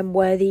 and that I'm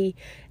worthy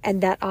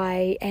and that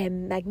I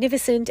am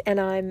magnificent and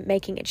I'm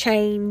making a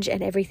change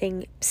and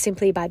everything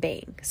simply by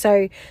being.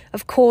 So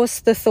of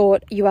course the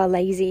thought, you are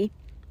lazy,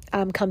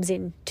 comes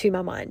into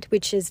my mind,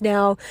 which is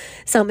now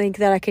something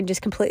that I can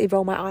just completely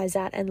roll my eyes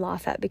at and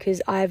laugh at, because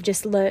I've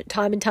just learnt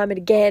time and time and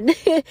again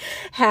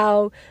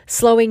how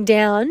slowing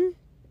down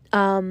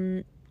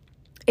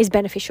is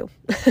beneficial.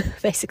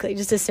 Basically,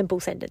 just a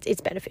simple sentence,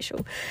 it's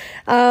beneficial.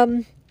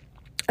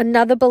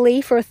 Another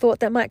belief or a thought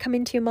that might come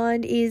into your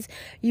mind is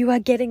you are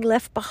getting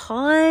left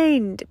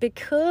behind,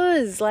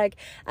 because, like,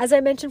 as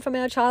I mentioned, from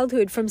our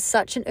childhood, from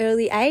such an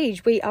early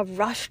age, we are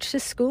rushed to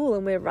school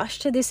and we're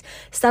rushed to this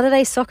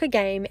Saturday soccer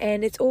game,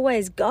 and it's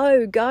always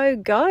go, go,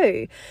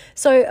 go.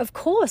 So of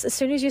course, as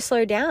soon as you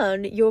slow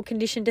down, you're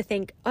conditioned to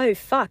think, oh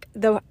fuck,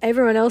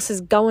 everyone else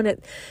is going at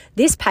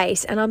this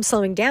pace and I'm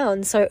slowing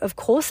down. So of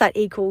course that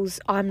equals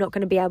I'm not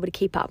going to be able to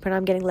keep up and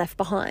I'm getting left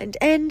behind.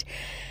 And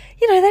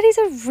that is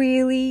a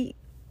really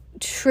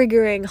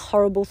triggering,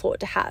 horrible thought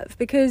to have,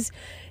 because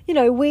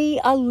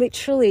we are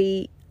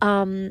literally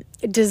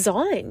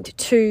designed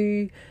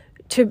to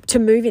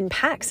move in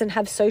packs and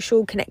have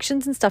social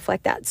connections and stuff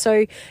like that.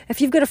 So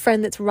if you've got a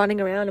friend that's running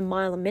around a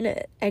mile a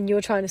minute and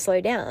you're trying to slow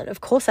down,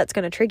 of course that's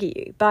going to trigger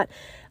you. But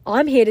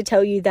I'm here to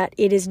tell you that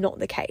it is not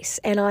the case,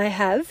 and I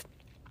have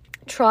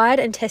tried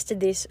and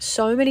tested this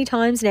so many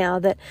times now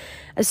that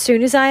as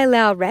soon as I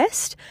allow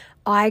rest,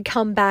 I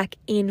come back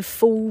in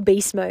full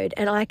beast mode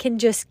and I can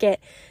just get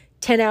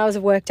 10 hours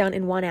of work done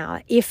in 1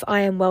 hour if I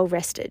am well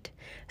rested.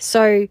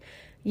 So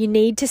you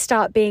need to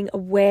start being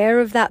aware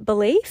of that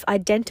belief,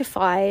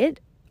 identify it,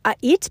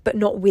 but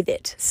not with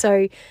it.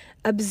 So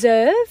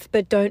observe,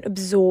 but don't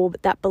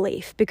absorb that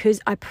belief,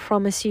 because I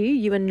promise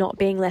you are not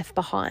being left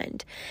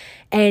behind.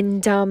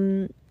 And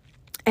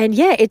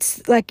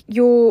it's like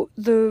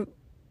the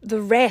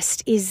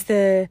rest is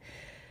the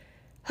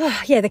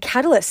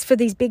catalyst for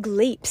these big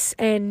leaps,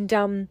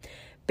 and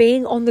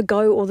being on the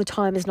go all the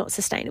time is not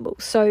sustainable.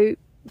 So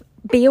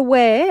be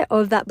aware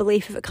of that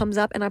belief if it comes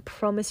up, and I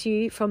promise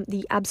you from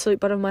the absolute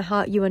bottom of my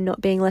heart, you are not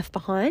being left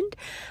behind.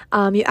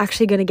 You're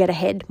actually going to get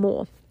ahead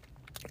more.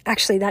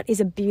 Actually, that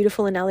is a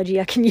beautiful analogy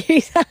I can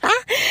use.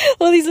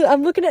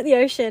 I'm looking at the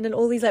ocean and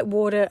all these like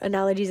water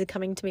analogies are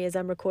coming to me as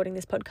I'm recording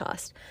this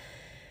podcast.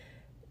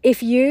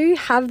 If you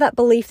have that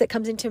belief that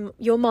comes into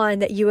your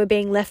mind that you are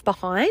being left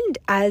behind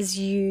as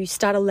you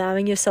start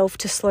allowing yourself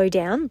to slow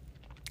down,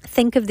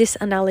 think of this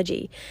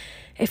analogy.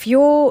 If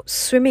you're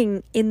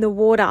swimming in the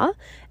water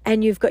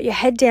and you've got your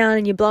head down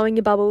and you're blowing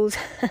your bubbles,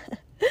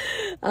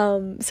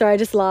 sorry, I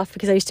just laughed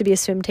because I used to be a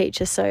swim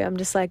teacher, so I'm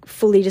just like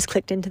fully just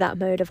clicked into that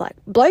mode of like,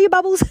 blow your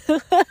bubbles.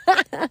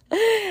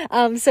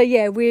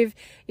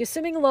 You're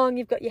swimming along,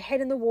 you've got your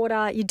head in the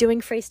water, you're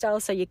doing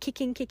freestyle, so you're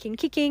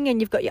kicking, and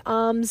you've got your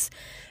arms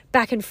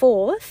back and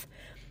forth.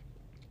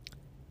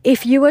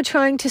 If you are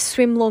trying to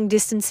swim long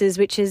distances,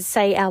 which is,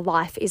 say, our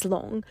life is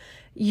long,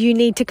 you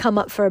need to come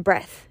up for a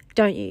breath.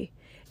 don't you?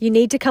 You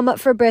need to come up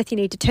for a breath. You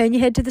need to turn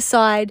your head to the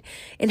side,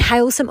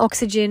 inhale some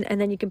oxygen, and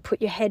then you can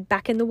put your head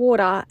back in the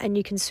water and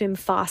you can swim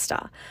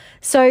faster.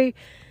 So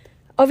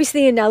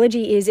obviously the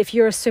analogy is if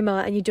you're a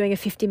swimmer and you're doing a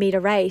 50-meter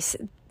race,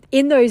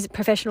 in those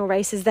professional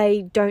races,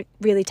 they don't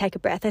really take a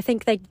breath. I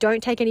think they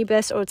don't take any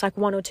breaths, or it's like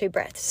 1 or 2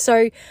 breaths.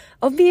 So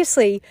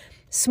obviously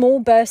small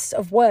bursts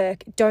of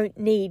work don't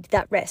need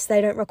that rest. They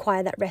don't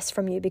require that rest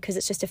from you because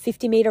it's just a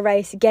 50-meter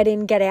race. Get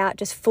in, get out,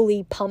 just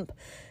fully pump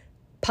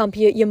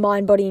your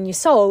mind, body, and your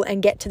soul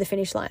and get to the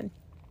finish line.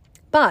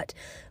 But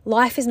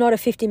life is not a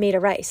 50-meter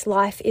race.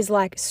 Life is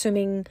like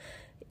swimming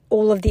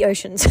all of the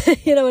oceans.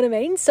 You know what I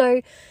mean?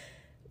 So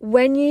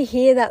when you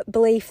hear that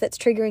belief that's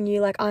triggering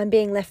you, like I'm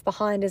being left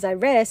behind as I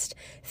rest,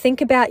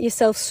 think about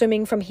yourself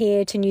swimming from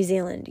here to New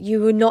Zealand. You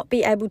will not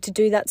be able to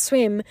do that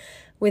swim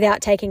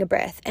without taking a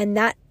breath. And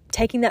that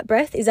taking that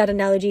breath is that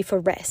analogy for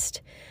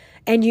rest.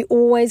 And you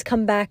always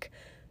come back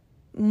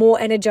more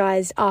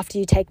energized after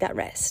you take that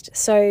rest.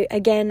 So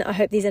again, I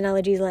hope these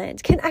analogies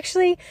land. Can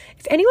actually,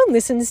 if anyone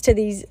listens to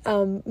these,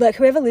 like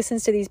whoever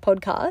listens to these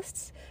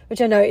podcasts,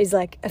 which I know is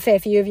like a fair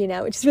few of you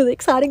now, which is really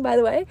exciting, by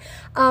the way.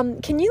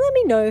 Can you let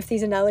me know if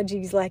these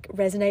analogies like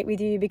resonate with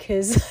you?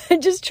 Because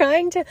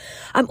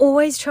I'm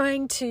always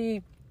trying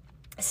to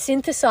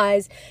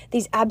synthesize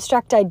these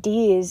abstract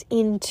ideas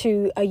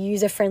into a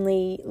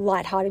user-friendly,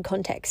 lighthearted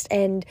context.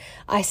 And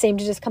I seem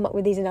to just come up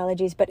with these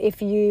analogies. But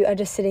if you are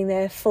just sitting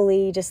there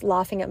fully just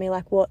laughing at me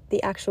like, what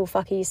the actual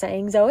fuck are you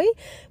saying, Zoe?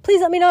 Please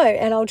let me know.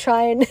 And I'll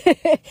try and,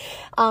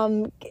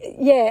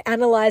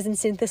 analyze and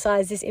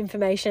synthesize this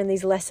information,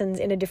 these lessons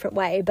in a different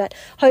way. But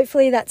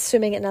hopefully that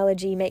swimming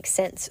analogy makes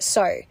sense.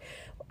 So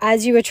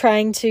as you are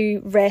trying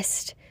to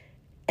rest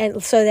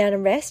and slow down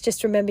and rest,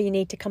 just remember you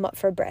need to come up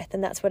for a breath.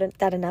 And that's what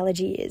that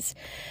analogy is.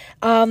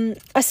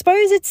 I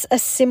suppose it's a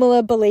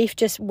similar belief,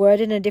 just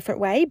worded in a different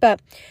way,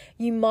 but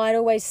you might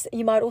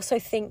also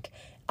think,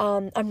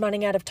 I'm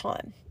running out of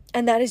time.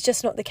 And that is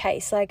just not the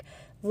case. Like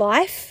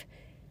life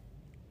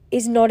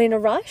is not in a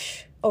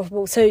rush.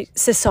 So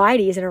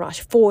society is in a rush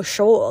for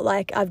sure.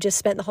 Like I've just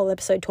spent the whole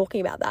episode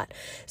talking about that.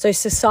 So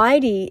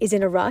society is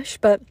in a rush,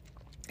 but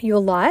your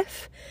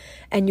life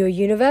and your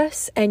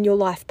universe and your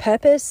life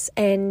purpose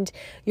and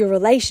your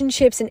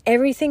relationships and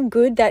everything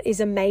good that is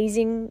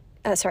everything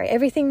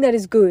that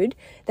is good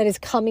that is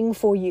coming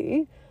for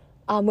you,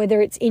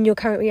 whether it's in your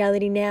current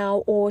reality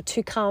now or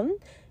to come,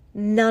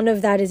 none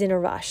of that is in a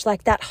rush.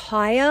 Like that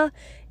higher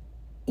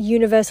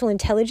universal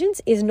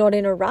intelligence is not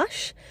in a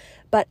rush,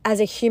 but as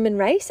a human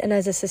race and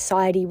as a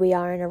society, we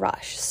are in a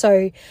rush.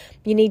 So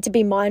you need to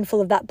be mindful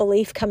of that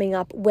belief coming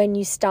up when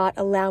you start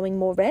allowing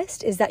more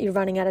rest, is that you're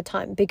running out of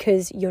time,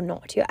 because you're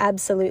not. You're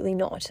absolutely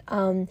not,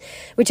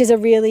 which is a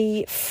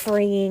really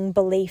freeing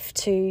belief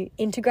to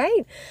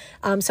integrate.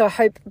 So I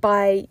hope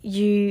by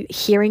you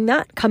hearing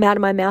that come out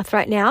of my mouth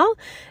right now,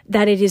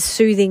 that it is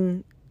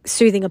soothing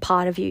a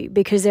part of you,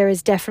 because there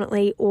is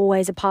definitely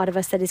always a part of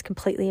us that is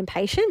completely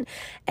impatient,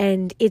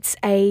 and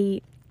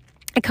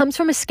it comes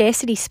from a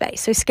scarcity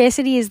space. So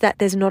scarcity is that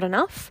there's not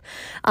enough.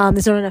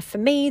 There's not enough for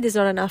me. There's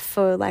not enough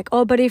for like,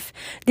 but if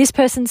this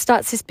person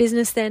starts this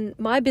business, then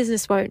my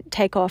business won't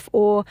take off.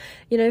 Or,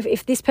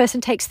 if this person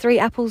takes 3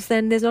 apples,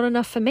 then there's not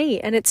enough for me.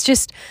 And it's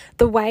just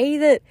the way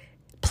that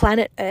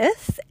planet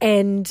Earth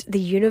and the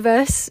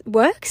universe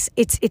works.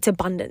 It's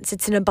abundance.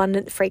 It's an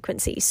abundant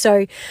frequency.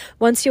 So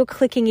once you're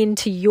clicking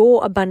into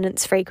your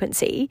abundance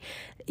frequency,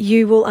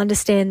 you will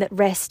understand that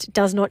rest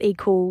does not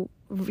equal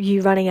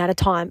you running out of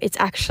time. It's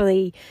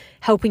actually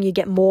helping you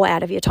get more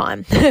out of your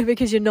time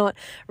because you're not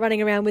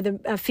running around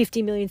with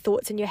 50 million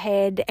thoughts in your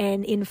head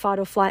and in fight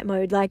or flight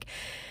mode. Like,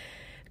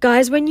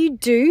 guys, when you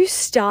do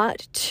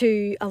start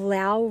to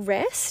allow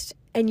rest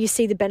and you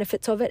see the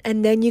benefits of it,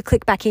 and then you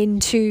click back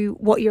into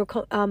what you're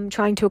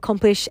trying to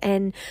accomplish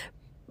and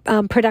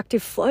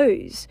productive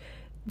flows,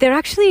 they're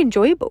actually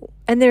enjoyable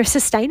and they're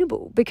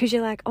sustainable, because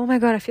you're like, oh my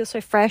God, I feel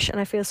so fresh and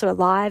I feel so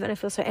alive and I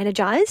feel so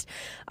energized.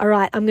 All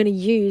right, I'm going to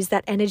use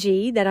that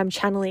energy that I'm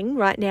channeling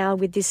right now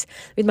with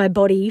my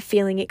body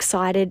feeling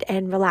excited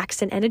and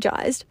relaxed and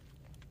energized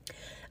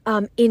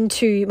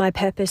into my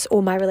purpose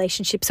or my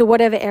relationships or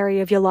whatever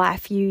area of your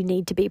life you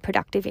need to be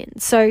productive in.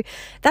 So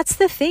that's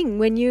the thing.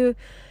 When you're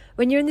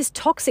in this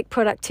toxic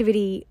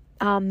productivity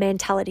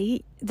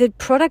mentality, the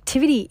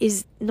productivity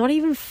is not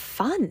even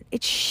fun.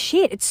 It's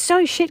shit. It's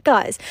so shit,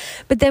 guys.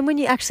 But then when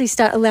you actually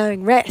start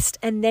allowing rest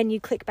and then you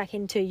click back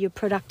into your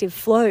productive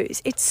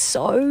flows, it's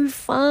so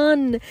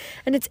fun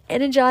and it's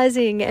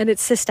energizing and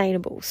it's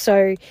sustainable.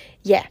 So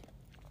yeah,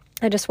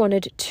 I just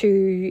wanted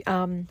to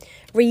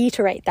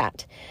reiterate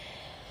that.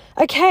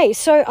 Okay,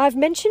 so I've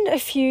mentioned a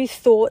few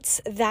thoughts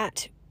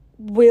that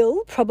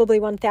will probably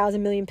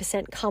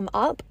 1,000,000,000% come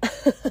up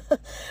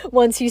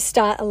once you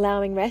start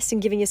allowing rest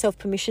and giving yourself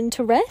permission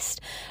to rest.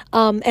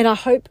 And I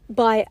hope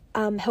by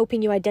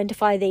helping you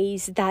identify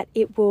these, that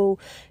it will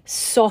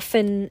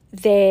soften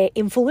their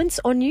influence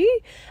on you.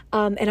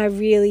 And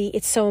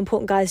it's so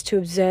important, guys, to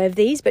observe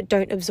these, but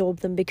don't absorb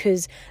them,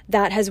 because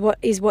that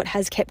is what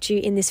has kept you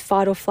in this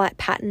fight or flight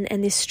pattern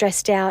and this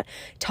stressed out,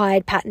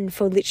 tired pattern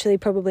for literally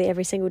probably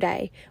every single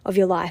day of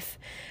your life.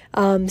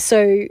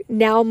 So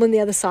now I'm on the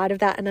other side of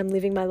that, and I'm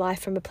living my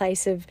life from a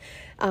place of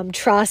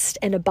trust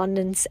and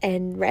abundance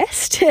and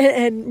rest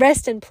and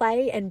rest and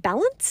play and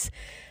balance.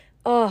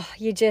 Oh,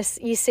 you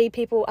see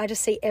people, I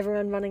just see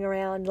everyone running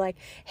around like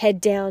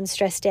head down,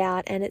 stressed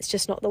out, and it's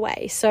just not the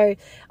way. So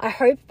I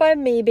hope by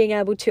me being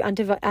able to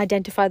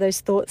identify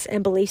those thoughts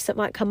and beliefs that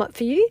might come up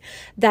for you,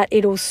 that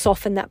it'll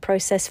soften that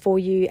process for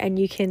you and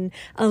you can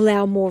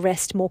allow more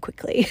rest more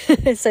quickly.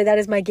 So that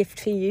is my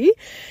gift for you.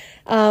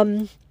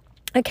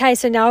 Okay,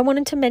 so now I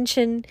wanted to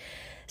mention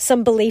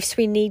some beliefs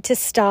we need to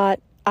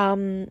start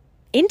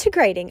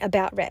integrating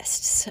about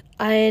rests,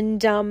 and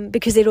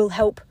because it'll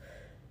help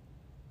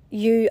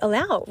you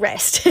allow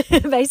rest,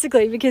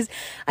 basically, because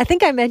I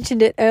think I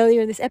mentioned it earlier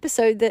in this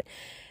episode that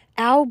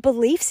our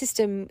belief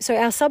system, so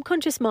our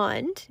subconscious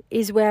mind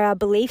is where our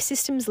belief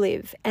systems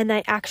live, and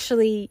they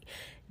actually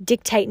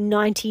dictate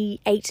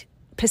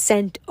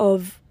 98%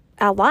 of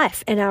our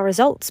life and our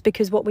results,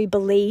 because what we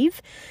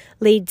believe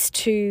leads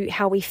to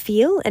how we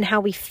feel, and how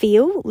we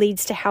feel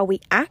leads to how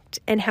we act,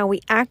 and how we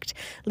act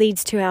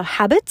leads to our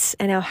habits,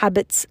 and our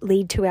habits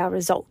lead to our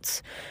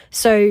results.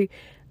 So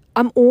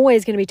I'm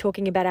always going to be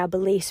talking about our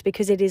beliefs,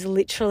 because it is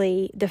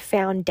literally the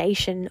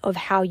foundation of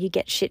how you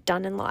get shit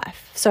done in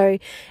life. So,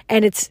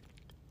 and it's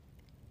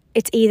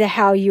either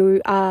how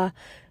you are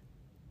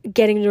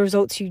getting the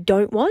results you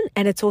don't want,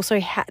 and it's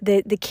also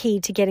the key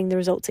to getting the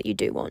results that you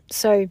do want.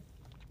 So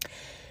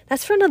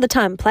that's for another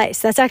time and place.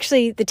 That's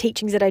actually the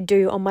teachings that I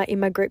do in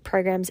my group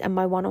programs and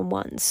my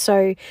one-on-ones.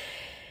 So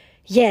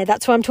yeah,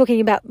 that's why I'm talking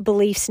about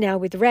beliefs now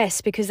with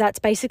rest, because that's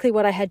basically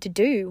what I had to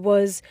do,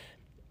 was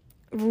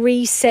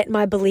reset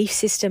my belief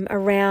system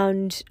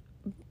around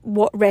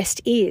what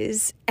rest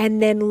is,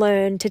 and then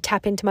learn to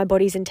tap into my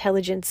body's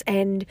intelligence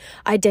and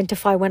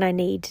identify when I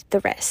need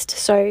the rest.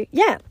 So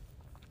yeah,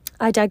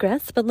 I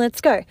digress, but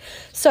let's go.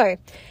 So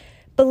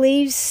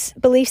beliefs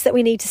that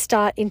we need to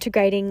start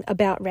integrating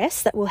about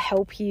rest that will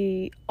help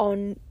you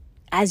in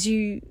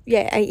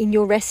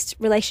your rest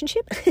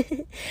relationship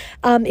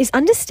is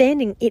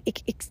understanding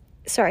it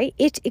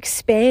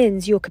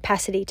expands your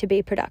capacity to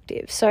be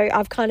productive. So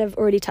I've kind of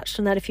already touched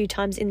on that a few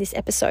times in this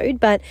episode,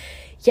 but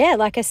yeah,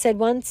 like I said,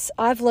 once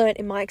I've learned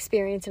in my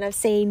experience, and I've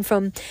seen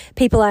from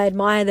people I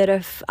admire that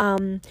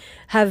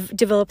have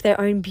developed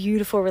their own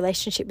beautiful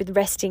relationship with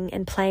resting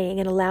and playing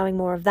and allowing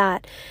more of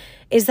that,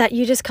 is that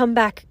you just come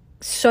back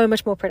so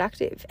much more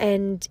productive,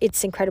 and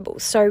it's incredible.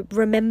 So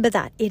remember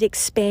that it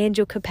expands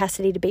your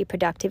capacity to be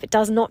productive. It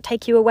does not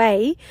take you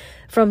away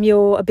from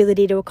your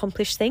ability to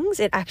accomplish things.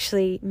 It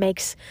actually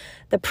makes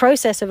the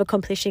process of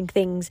accomplishing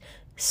things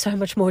so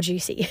much more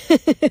juicy.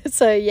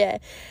 So yeah,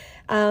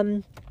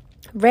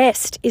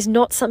 rest is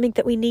not something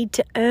that we need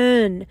to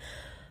earn.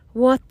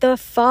 What the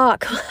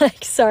fuck?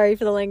 Like, sorry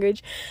for the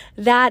language.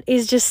 That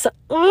is just,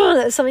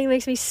 that's something that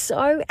makes me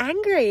so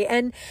angry.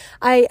 And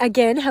I,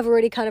 again, have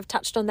already kind of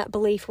touched on that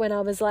belief when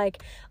I was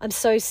like, I'm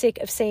so sick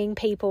of seeing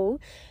people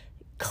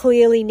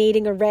clearly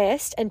needing a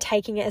rest and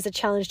taking it as a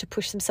challenge to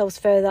push themselves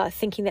further,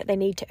 thinking that they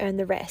need to earn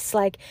the rest.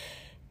 Like,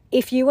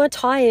 if you are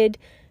tired,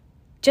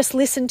 just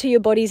listen to your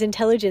body's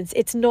intelligence.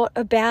 It's not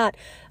about,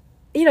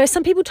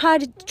 some people try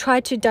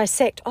to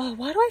dissect,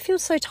 why do I feel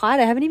so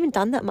tired? I haven't even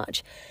done that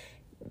much.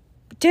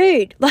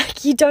 Dude,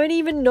 like, you don't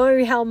even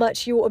know how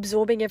much you're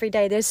absorbing every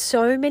day. There's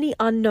so many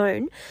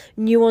unknown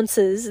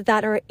nuances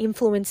that are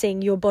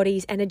influencing your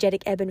body's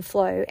energetic ebb and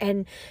flow,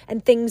 and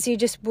things you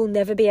just will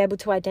never be able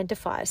to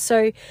identify.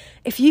 So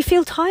if you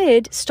feel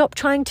tired, stop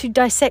trying to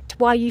dissect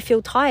why you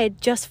feel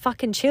tired. Just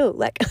fucking chill.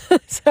 Like,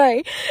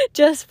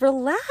 just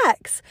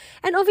relax.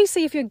 And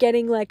obviously, if you're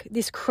getting like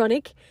this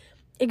chronic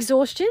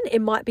exhaustion,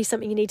 it might be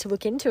something you need to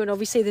look into. And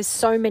obviously there's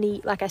so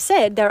many, like I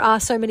said, there are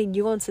so many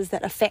nuances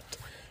that affect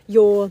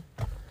your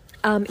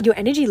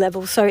energy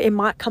level. So it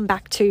might come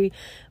back to,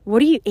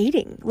 what are you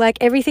eating? Like,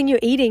 everything you're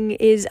eating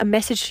is a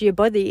message to your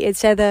body.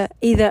 It's either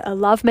a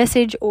love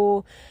message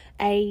or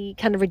a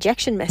kind of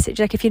rejection message.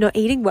 Like, if you're not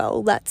eating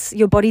well, that's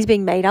your body's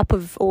being made up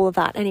of all of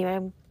that. Anyway,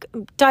 I'm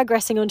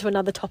digressing onto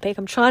another topic.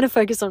 I'm trying to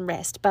focus on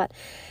rest, but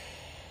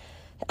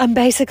I'm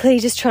basically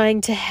just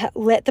trying to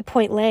let the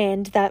point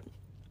land that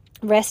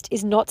rest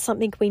is not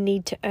something we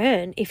need to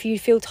earn. If you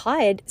feel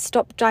tired,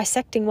 stop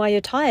dissecting why you're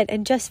tired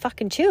and just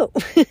fucking chill.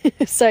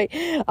 So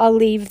I'll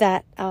leave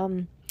that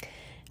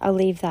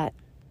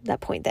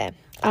point there.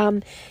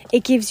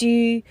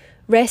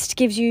 Rest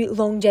gives you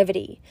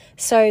longevity.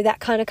 So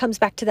that kind of comes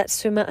back to that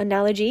swimmer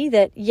analogy,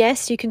 that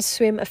yes, you can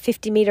swim a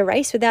 50-meter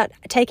race without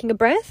taking a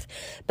breath,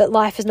 but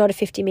life is not a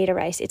 50-meter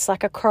race. It's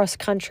like a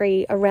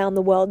cross-country around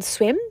the world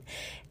swim,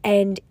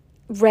 and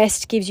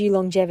rest gives you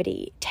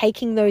longevity.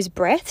 Taking those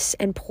breaths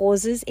and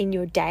pauses in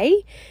your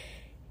day,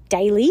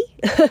 daily,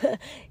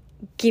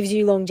 gives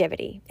you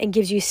longevity and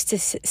gives you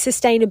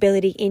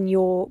sustainability in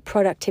your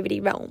productivity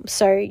realm.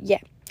 So yeah,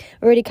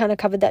 already kind of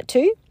covered that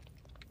too.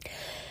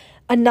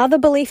 Another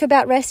belief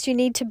about rest you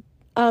need to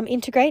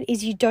integrate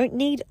is you don't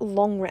need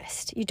long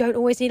rest. You don't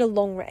always need a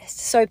long rest.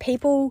 So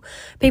people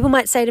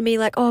might say to me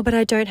like, oh, but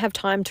I don't have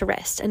time to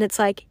rest. And it's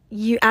like,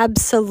 you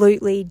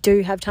absolutely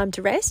do have time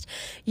to rest.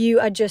 You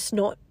are just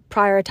not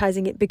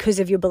prioritizing it because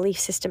of your belief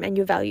system and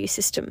your value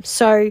system.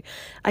 So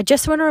I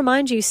just want to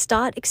remind you,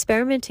 start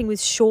experimenting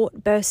with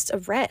short bursts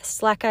of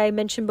rest. Like I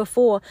mentioned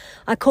before,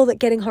 I call it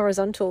getting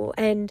horizontal,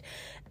 and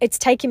it's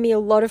taken me a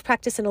lot of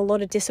practice and a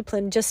lot of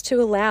discipline just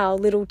to allow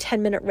little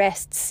 10-minute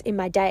rests in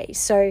my day.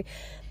 So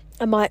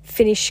I might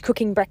finish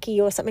cooking brekkie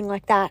or something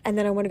like that, and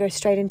then I want to go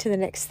straight into the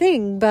next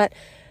thing, but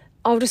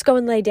I'll just go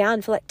and lay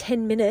down for like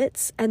 10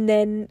 minutes and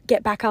then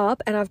get back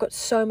up, and I've got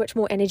so much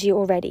more energy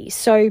already.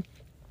 So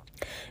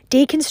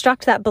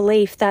deconstruct that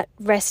belief that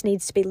rest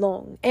needs to be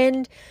long.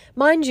 And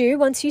mind you,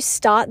 once you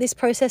start this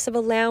process of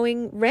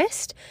allowing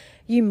rest,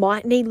 you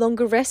might need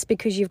longer rest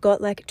because you've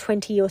got like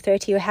 20 or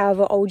 30 or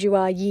however old you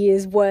are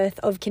years worth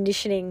of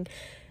conditioning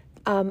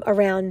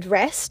around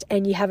rest,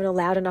 and you haven't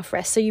allowed enough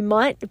rest. So you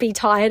might be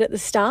tired at the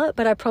start,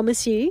 but I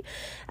promise you,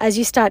 as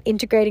you start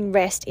integrating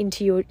rest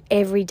into your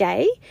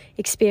everyday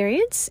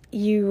experience,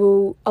 you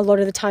will a lot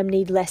of the time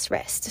need less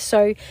rest.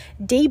 So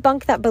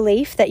debunk that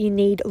belief that you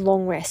need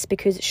long rest,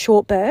 because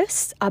short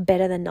bursts are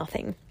better than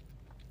nothing.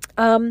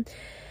 And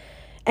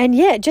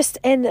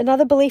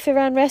another belief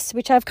around rest,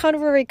 which I've kind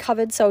of already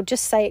covered, so I'll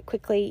just say it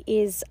quickly,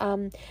 is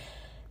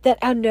that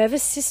our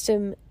nervous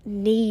system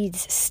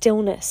needs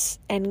stillness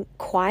and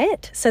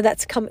quiet. So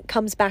that's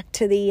comes back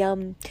to the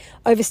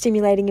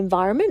overstimulating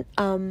environment.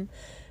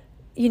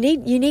 You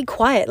need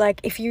quiet.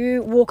 Like if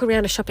you walk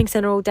around a shopping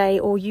center all day,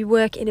 or you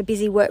work in a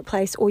busy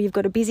workplace, or you've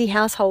got a busy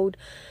household,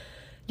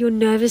 your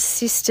nervous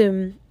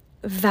system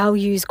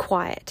values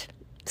quiet.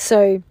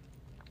 So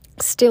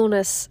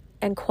stillness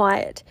and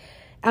quiet.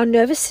 Our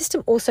nervous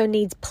system also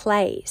needs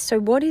play. So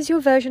what is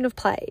your version of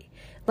play?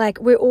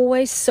 Like, we're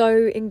always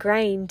so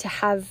ingrained to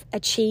have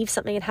achieved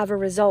something and have a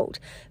result.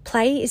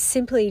 Play is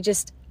simply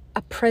just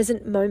a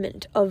present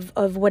moment of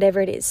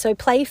whatever it is. So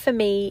play for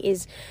me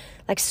is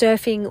like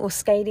surfing or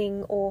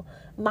skating or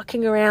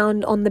mucking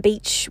around on the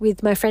beach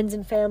with my friends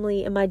and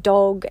family and my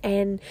dog,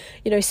 and,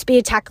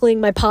 spear tackling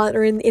my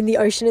partner in the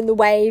ocean in the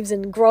waves,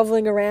 and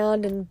groveling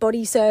around and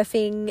body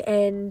surfing,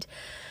 and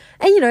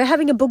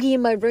having a boogie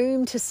in my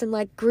room to some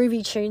like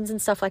groovy tunes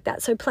and stuff like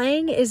that. So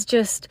playing is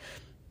just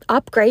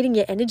upgrading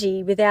your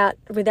energy without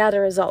a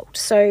result.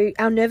 So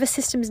our nervous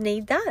systems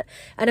need that,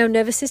 and our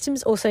nervous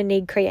systems also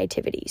need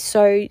creativity.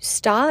 So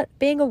start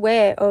being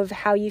aware of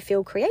how you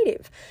feel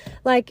creative.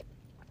 Like,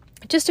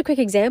 just a quick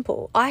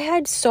example, I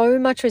had so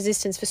much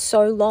resistance for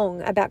so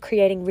long about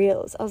creating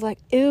reels. I was like,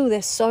 ew,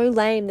 they're so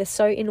lame, they're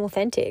so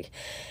inauthentic.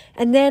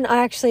 And then I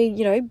actually,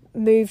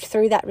 moved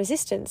through that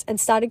resistance and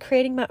started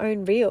creating my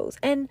own reels.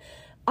 And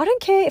I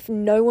don't care if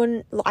no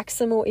one likes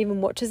them or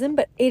even watches them,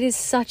 but it is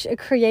such a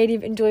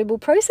creative, enjoyable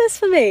process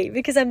for me,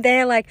 because I'm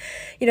there like,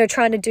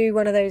 trying to do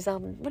one of those,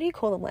 what do you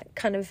call them? Like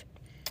kind of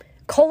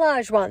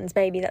collage ones,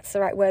 maybe that's the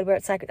right word, where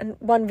it's like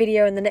one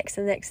video and the next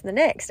and the next and the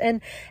next.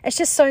 And it's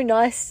just so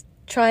nice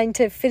trying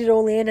to fit it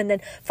all in, and then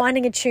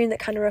finding a tune that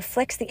kind of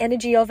reflects the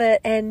energy of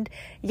it. And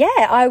yeah,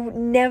 I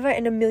never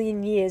in a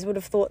million years would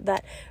have thought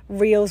that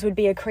reels would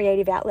be a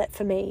creative outlet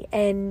for me.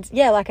 And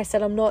yeah, like I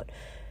said, I'm not,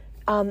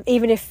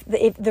 even if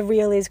the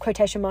reel is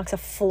quotation marks a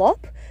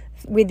flop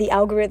with the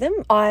algorithm,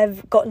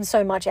 I've gotten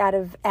so much out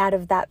of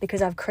that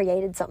because I've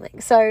created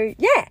something. So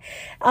yeah,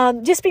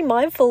 just be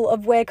mindful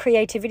of where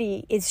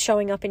creativity is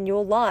showing up in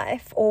your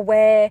life, or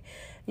where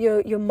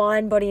your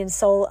mind, body and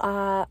soul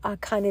are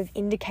kind of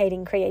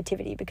indicating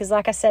creativity. Because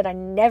like I said, I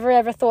never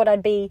ever thought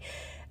I'd be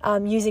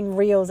using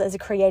reels as a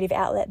creative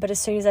outlet, but as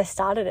soon as I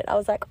started it, I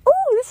was like,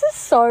 oh, this is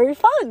so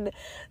fun.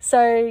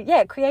 So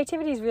yeah,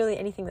 creativity is really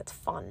anything that's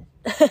fun.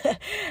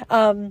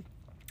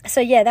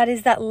 So yeah, that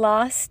is that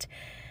last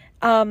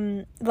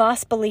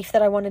belief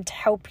that I wanted to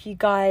help you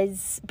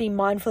guys be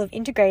mindful of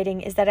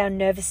integrating, is that our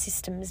nervous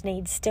systems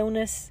need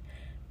stillness,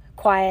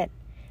 quiet,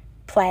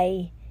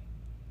 play,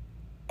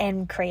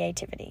 and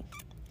creativity.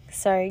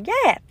 So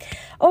yeah,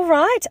 all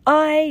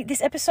right. This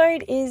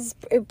episode is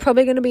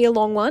probably going to be a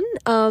long one.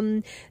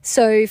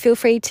 So feel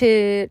free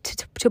to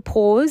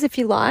pause if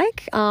you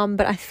like.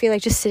 But I feel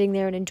like just sitting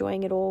there and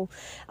enjoying it all.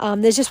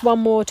 There's just one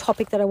more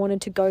topic that I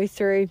wanted to go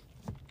through.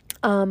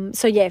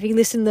 So yeah, if you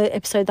listen to the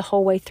episode the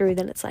whole way through,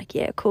 then it's like,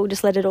 yeah, cool.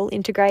 Just let it all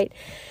integrate.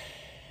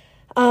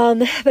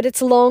 But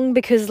it's long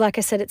because, like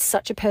I said, it's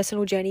such a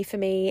personal journey for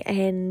me,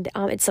 and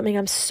it's something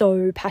I'm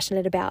so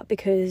passionate about,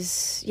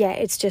 because yeah,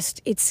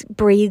 it's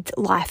breathed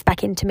life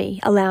back into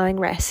me, allowing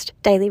rest,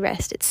 daily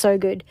rest. It's so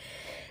good.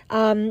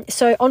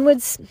 So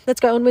onwards, let's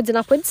go onwards and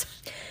upwards.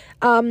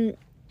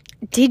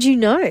 Did you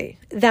know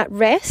that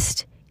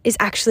rest is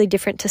actually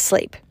different to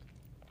sleep?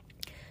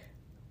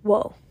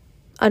 Whoa,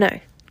 I know.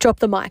 Drop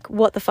the mic.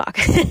 What the fuck?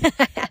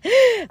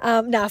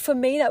 Now, for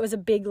me, that was a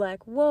big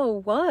like,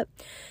 whoa, what?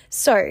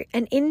 So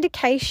an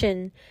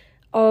indication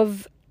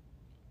of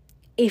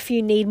if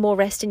you need more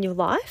rest in your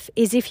life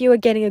is if you are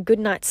getting a good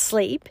night's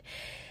sleep,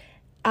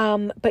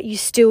 but you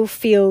still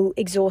feel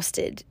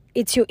exhausted.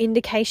 It's your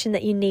indication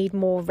that you need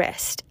more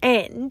rest.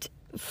 And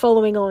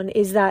following on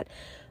is that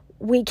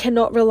we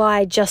cannot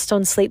rely just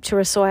on sleep to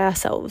restore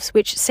ourselves,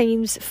 which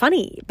seems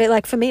funny. But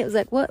like for me, it was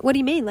like, what do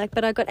you mean? Like,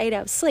 but I got 8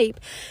 hours sleep.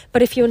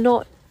 But if you're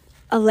not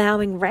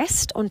allowing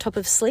rest on top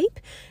of sleep,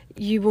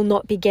 you will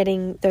not be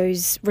getting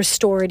those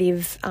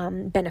restorative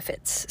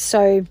benefits.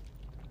 So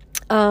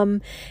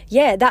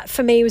that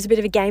for me was a bit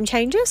of a game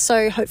changer.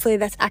 So hopefully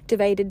that's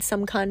activated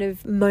some kind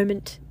of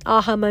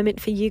aha moment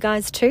for you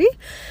guys too.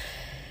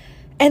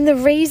 And the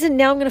reason,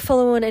 now I'm going to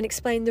follow on and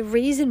explain the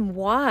reason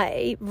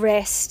why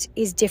rest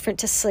is different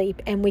to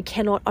sleep and we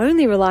cannot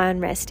only rely on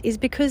rest is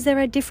because there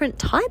are different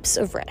types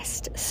of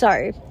rest.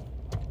 So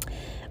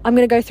I'm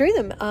going to go through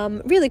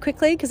them really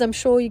quickly because I'm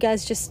sure you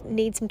guys just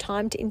need some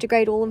time to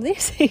integrate all of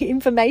this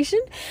information.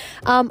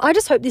 I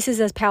just hope this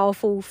is as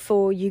powerful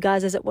for you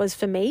guys as it was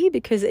for me,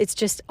 because it's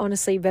just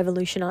honestly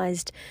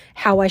revolutionized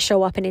how I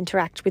show up and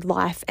interact with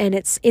life, and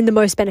it's in the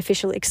most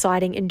beneficial,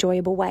 exciting,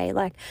 enjoyable way.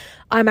 Like,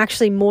 I'm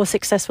actually more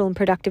successful and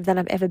productive than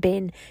I've ever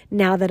been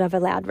now that I've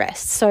allowed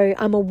rest. So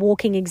I'm a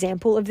walking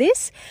example of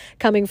this,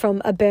 coming from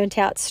a burnt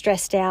out,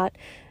 stressed out,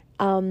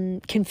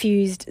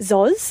 confused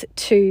Zoz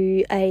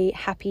to a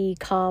happy,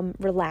 calm,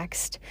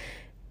 relaxed,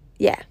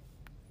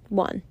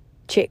 one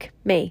chick,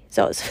 me,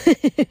 Zoz.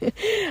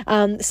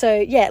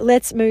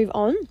 Let's move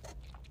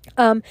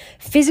on.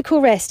 Physical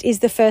rest is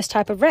the first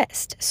type of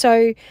rest.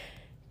 So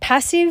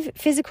passive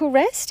physical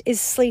rest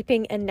is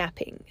sleeping and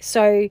napping.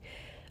 So,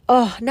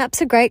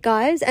 naps are great,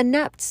 guys, and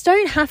naps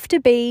don't have to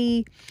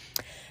be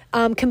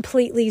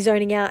completely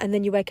zoning out and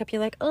then you wake up,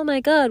 you're like, oh my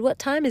God, what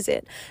time is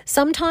it?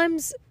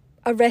 Sometimes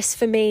a rest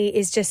for me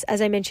is just,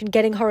 as I mentioned,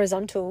 getting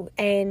horizontal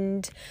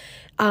and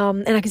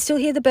I can still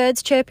hear the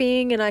birds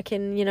chirping and I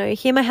can,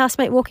 hear my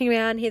housemate walking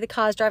around, hear the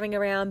cars driving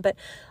around, but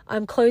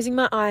I'm closing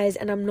my eyes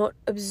and I'm not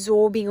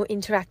absorbing or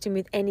interacting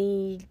with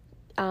anything,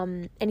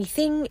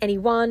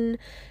 anyone,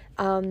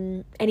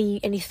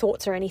 any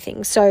thoughts or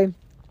anything. So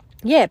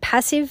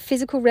passive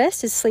physical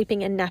rest is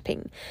sleeping and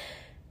napping.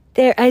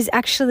 There is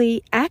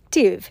actually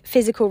active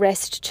physical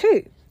rest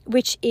too,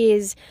 which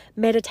is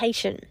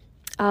meditation.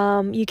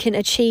 You can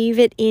achieve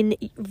it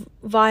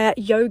via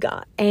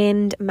yoga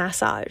and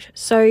massage.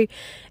 So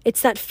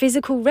it's that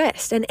physical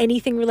rest, and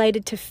anything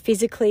related to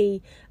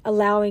physically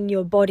allowing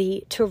your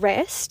body to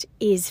rest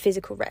is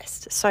physical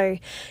rest. So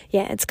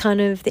it's kind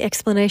of the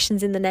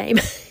explanations in the name.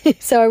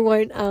 So I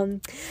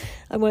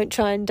won't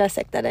try and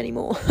dissect that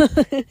anymore.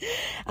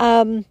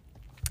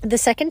 The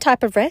second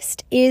type of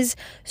rest is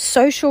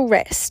social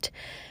rest.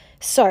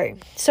 So,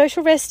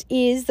 social rest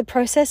is the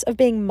process of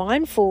being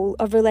mindful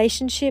of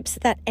relationships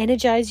that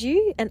energize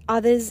you and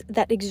others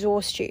that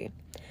exhaust you.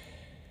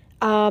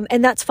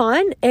 And that's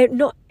fine.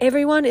 Not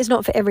everyone is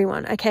not for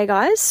everyone, okay,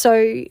 guys?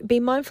 So be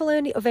mindful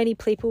of any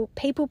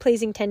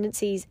people-pleasing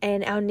tendencies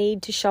and our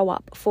need to show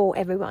up for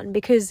everyone,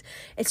 because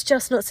it's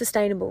just not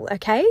sustainable,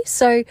 okay?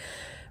 So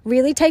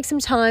really take some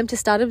time to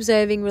start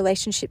observing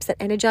relationships that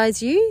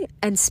energize you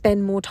and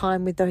spend more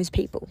time with those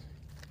people.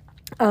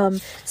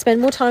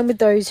 Spend more time with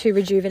those who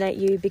rejuvenate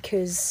you,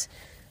 because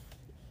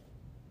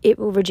it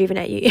will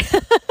rejuvenate you.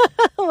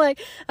 Like,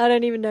 I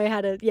don't even know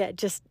how to,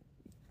 just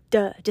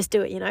do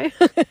it,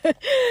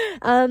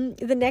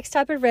 The next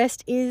type of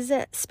rest is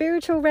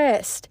spiritual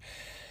rest.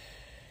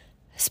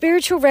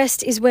 Spiritual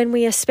rest is when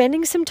we are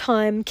spending some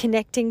time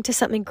connecting to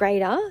something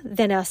greater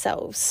than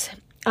ourselves.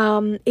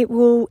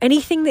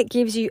 Anything that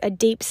gives you a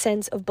deep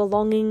sense of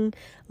belonging,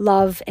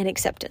 love, and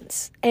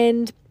acceptance.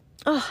 And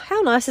how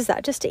nice is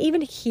that? Just to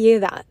even hear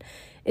that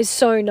is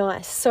so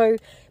nice. So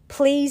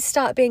please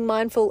start being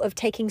mindful of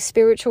taking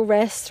spiritual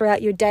rest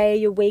throughout your day,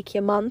 your week,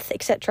 your month,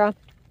 etc.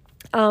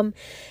 And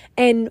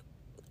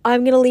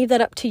I'm going to leave that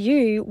up to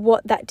you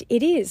what that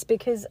it is,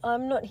 because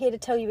I'm not here to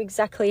tell you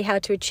exactly how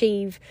to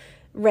achieve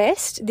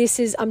rest.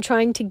 I'm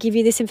trying to give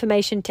you this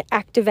information to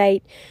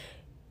activate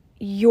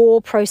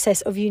your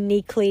process of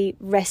uniquely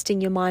resting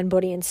your mind,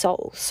 body, and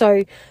soul.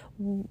 So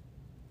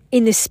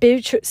in the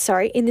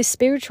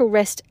spiritual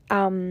rest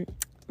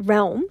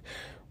realm,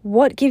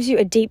 what gives you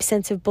a deep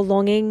sense of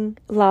belonging,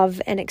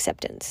 love, and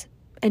acceptance?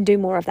 And do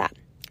more of that.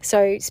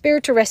 So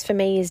spiritual rest for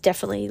me is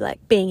definitely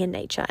like being in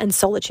nature and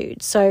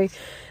solitude. So,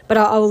 but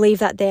I'll leave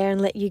that there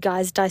and let you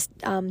guys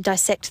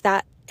dissect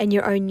that and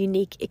your own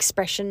unique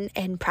expression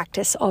and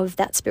practice of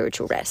that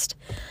spiritual rest.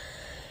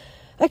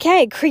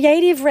 Okay,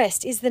 creative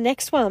rest is the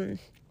next one.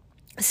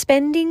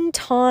 Spending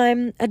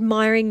time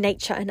admiring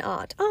nature and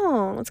art.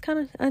 I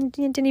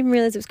didn't even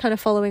realize it was kind of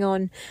following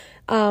on.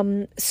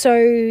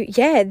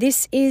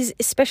 This is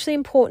especially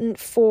important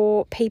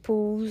for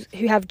people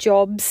who have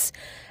jobs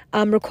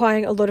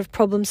requiring a lot of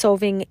problem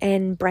solving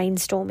and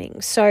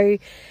brainstorming. So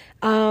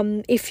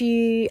if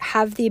you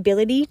have the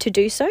ability to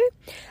do so,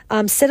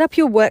 set up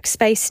your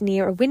workspace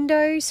near a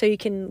window so you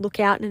can look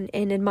out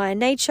and admire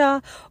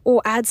nature,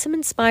 or add some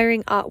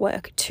inspiring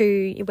artwork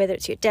to whether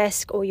it's your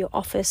desk or your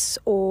office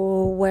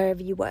or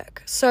wherever you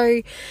work.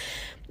 So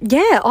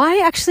yeah,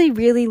 I actually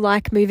really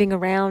like moving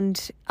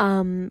around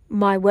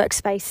my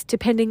workspace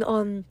depending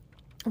on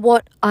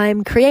what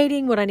I'm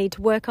creating, what I need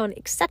to work on,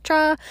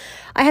 etc.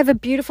 I have a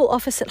beautiful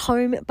office at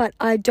home, but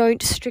I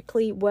don't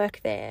strictly work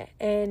there.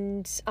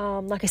 And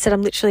like I said,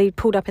 I'm literally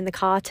pulled up in the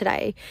car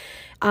today.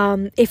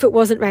 If it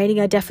wasn't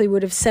raining, I definitely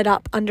would have set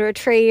up under a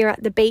tree or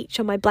at the beach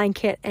on my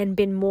blanket and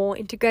been more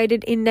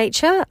integrated in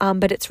nature.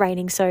 But it's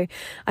raining, so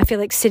I feel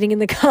like sitting in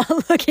the car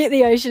looking at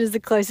the ocean is the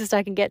closest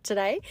I can get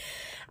today.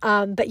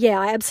 But yeah,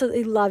 I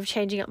absolutely love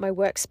changing up my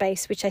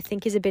workspace, which I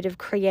think is a bit of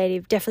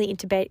creative,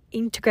 definitely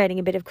integrating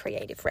a bit of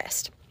creative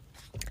rest.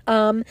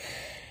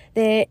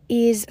 There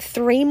is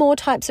 3 more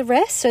types of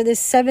rest, so there's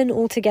 7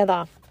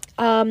 altogether.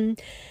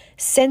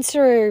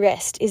 Sensory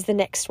rest is the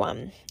next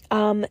one.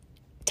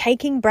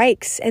 Taking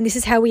breaks, and this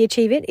is how we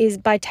achieve it, is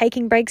by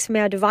taking breaks from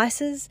our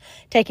devices,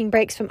 taking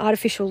breaks from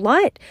artificial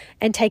light,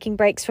 and taking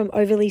breaks from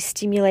overly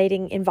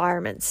stimulating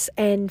environments.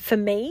 And for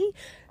me,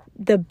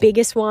 the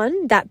biggest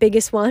one, like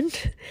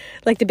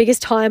the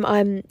biggest time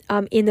I'm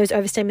in those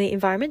overstimulating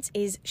environments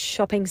is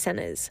shopping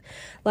centers.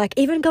 Like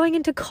even going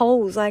into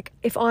Coles, like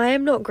if I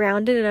am not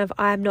grounded and if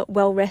I am not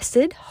well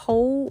rested,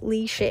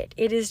 holy shit,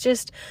 it is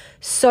just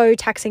so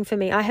taxing for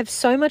me. I have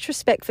so much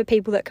respect for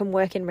people that can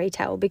work in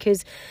retail,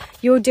 because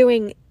you're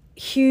doing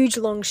huge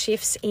long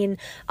shifts in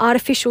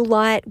artificial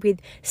light with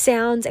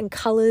sounds and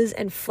colors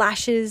and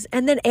flashes,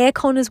 and then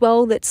aircon as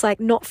well. That's like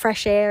not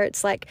fresh air.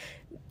 It's like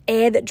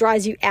air that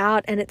dries you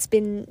out, and it's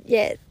been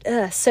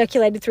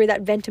circulated through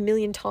that vent a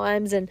million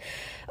times. And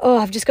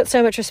I've just got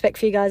so much respect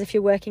for you guys if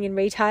you're working in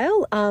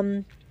retail.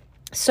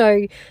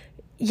 So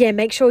yeah,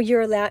 make sure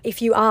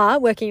if you are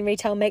working in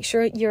retail, make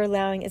sure you're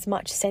allowing as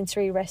much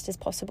sensory rest as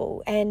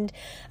possible. And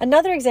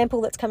another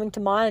example that's coming to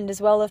mind as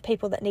well of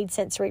people that need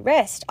sensory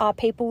rest are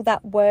people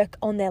that work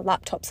on their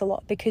laptops a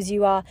lot, because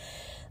you are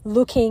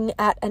looking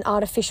at an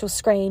artificial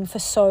screen for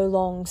so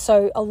long.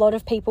 So a lot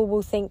of people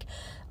will think,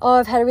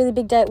 I've had a really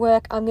big day at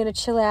work, I'm going to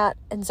chill out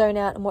and zone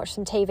out and watch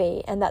some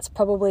TV. And that's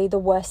probably the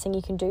worst thing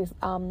you can do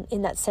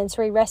in that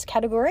sensory rest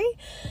category,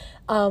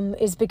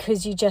 is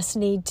because you just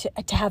need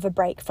to have a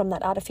break from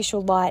that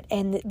artificial light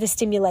and the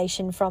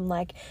stimulation from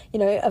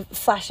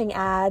flashing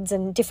ads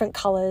and different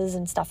colors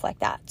and stuff like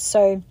that.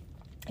 So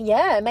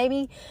yeah,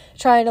 maybe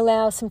try and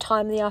allow some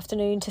time in the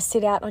afternoon to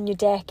sit out on your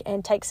deck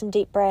and take some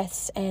deep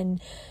breaths and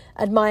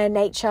admire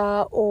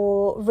nature,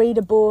 or read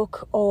a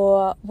book,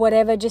 or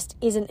whatever just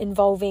isn't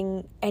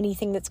involving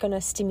anything that's going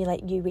to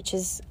stimulate you, which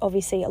is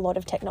obviously a lot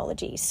of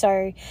technology.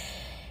 So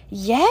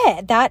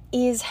yeah, that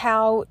is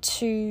how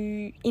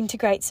to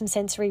integrate some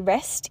sensory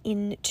rest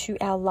into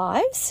our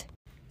lives.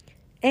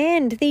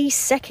 And the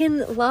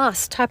second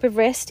last type of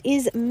rest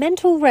is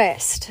mental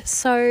rest.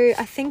 So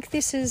I think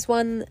this is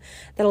one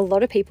that a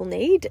lot of people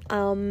need.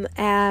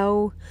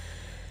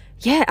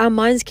 Our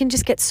minds can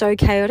just get so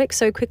chaotic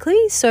so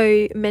quickly.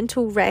 So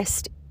mental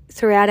rest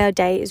throughout our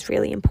day is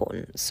really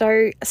important.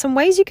 So some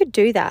ways you could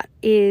do that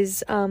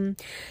is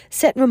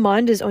set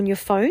reminders on your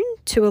phone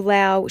to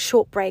allow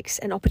short breaks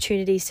and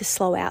opportunities to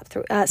slow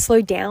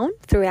down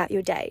throughout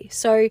your day.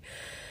 So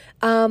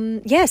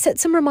set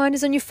some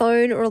reminders on your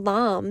phone or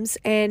alarms,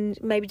 and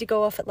maybe to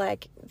go off at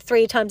like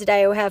 3 times a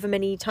day or however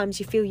many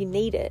times you feel you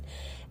need it.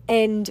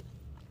 And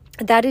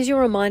that is your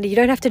reminder. You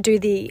don't have to do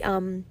the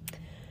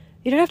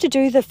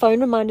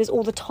phone reminders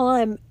all the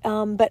time,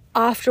 but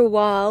after a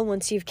while,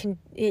 once you've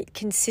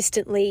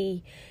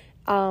consistently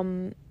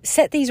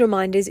set these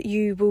reminders,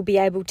 you will be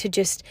able to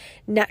just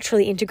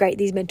naturally integrate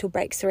these mental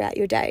breaks throughout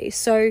your day.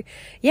 So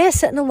yeah,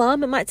 set an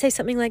alarm. It might say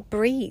something like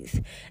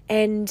breathe,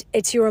 and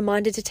it's your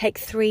reminder to take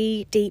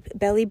 3 deep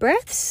belly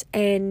breaths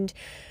and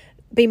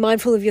be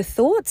mindful of your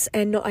thoughts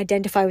and not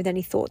identify with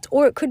any thoughts.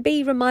 Or it could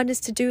be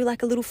reminders to do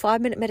like a little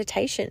 5-minute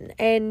meditation.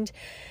 And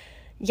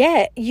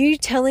yeah, you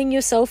telling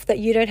yourself that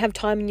you don't have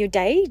time in your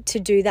day to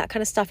do that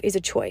kind of stuff is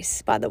a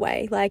choice, by the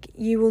way. Like,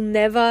 you will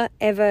never,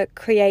 ever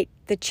create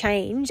the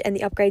change and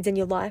the upgrades in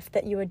your life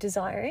that you are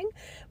desiring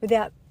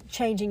without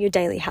changing your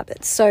daily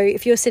habits. So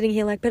if you're sitting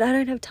here like, but I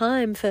don't have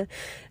time for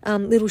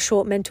little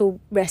short mental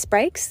rest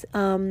breaks,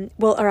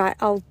 well, all right,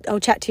 I'll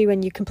chat to you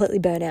when you completely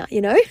burn out,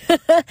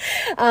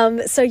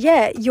 So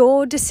yeah,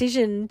 your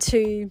decision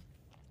to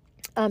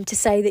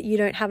say that you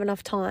don't have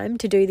enough time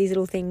to do these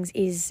little things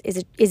is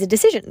a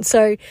decision.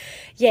 So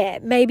yeah,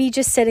 maybe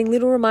just setting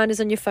little reminders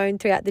on your phone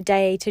throughout the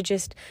day to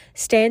just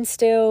stand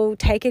still,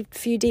 take a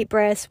few deep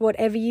breaths,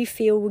 whatever you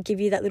feel will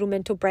give you that little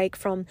mental break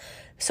from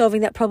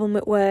solving that problem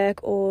at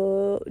work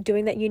or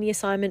doing that uni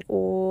assignment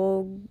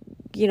or,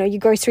 your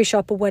grocery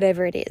shop or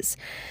whatever it is.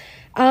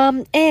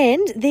 And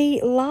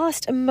the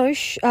last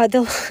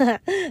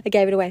I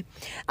gave it away.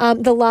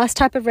 The last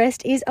type of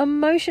rest is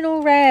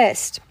emotional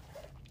rest.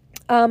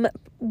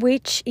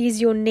 Which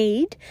is your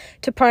need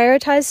to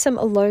prioritize some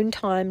alone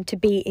time to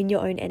be in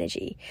your own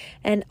energy.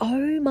 And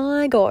oh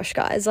my gosh,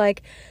 guys,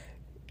 like,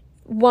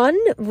 1,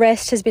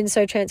 rest has been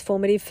so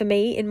transformative for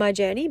me in my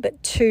journey,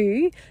 but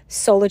 2,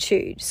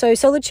 solitude. So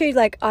solitude,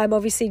 like, I'm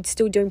obviously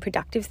still doing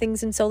productive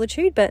things in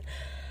solitude, but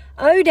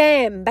oh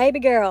damn, baby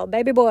girl,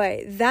 baby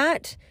boy,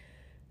 that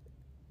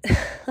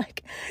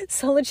like,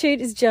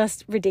 solitude is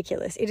just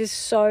ridiculous. It is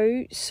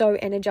so, so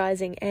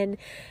energizing. And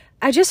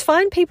I just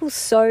find people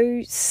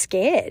so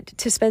scared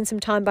to spend some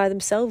time by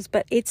themselves,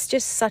 but it's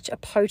just such a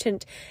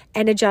potent,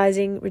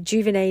 energizing,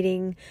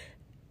 rejuvenating,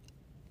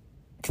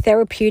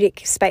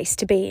 therapeutic space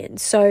to be in.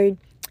 So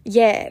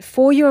yeah,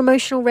 for your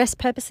emotional rest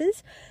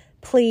purposes,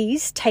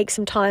 please take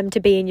some time to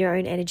be in your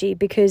own energy,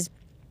 because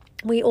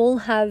we all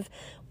have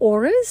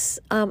auras.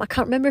 I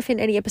can't remember if in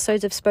any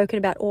episodes I've spoken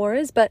about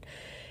auras, but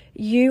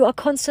you are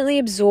constantly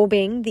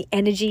absorbing the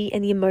energy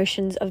and the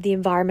emotions of the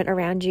environment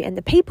around you and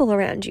the people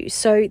around you.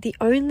 So the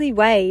only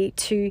way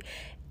to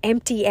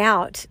empty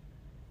out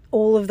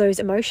all of those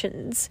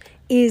emotions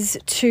is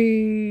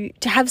to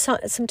have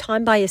some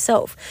time by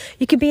yourself.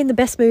 You could be in the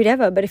best mood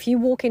ever, but if you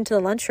walk into the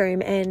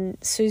lunchroom and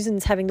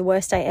Susan's having the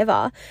worst day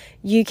ever,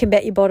 you can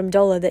bet your bottom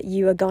dollar that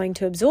you are going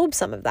to absorb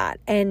some of that.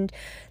 And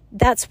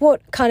that's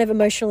what kind of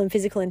emotional and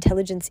physical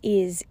intelligence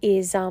is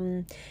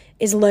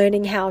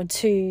learning how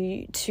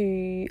to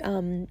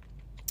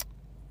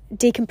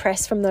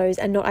decompress from those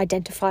and not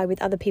identify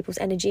with other people's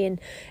energy. And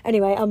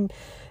anyway, I'm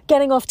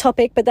getting off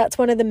topic, but that's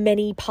one of the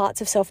many parts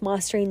of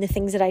self-mastery and the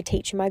things that I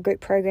teach in my group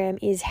program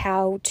is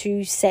how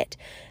to set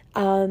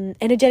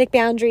energetic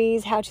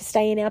boundaries, how to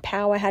stay in our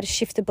power, how to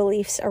shift the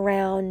beliefs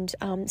around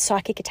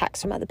psychic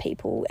attacks from other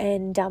people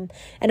and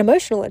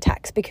emotional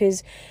attacks.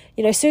 Because,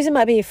 you know, Susan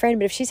might be your friend,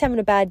 but if she's having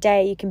a bad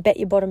day, you can bet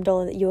your bottom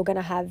dollar that you're going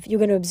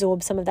to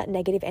absorb some of that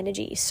negative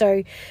energy.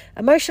 So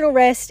emotional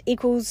rest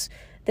equals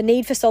the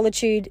need for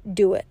solitude.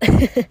 Do it.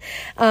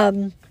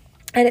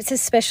 And it's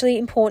especially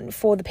important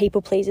for the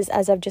people pleasers,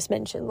 as I've just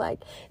mentioned. Like,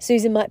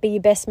 Susan might be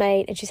your best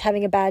mate and she's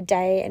having a bad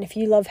day. And if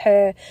you love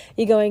her,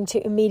 you're going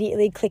to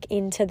immediately click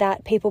into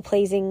that people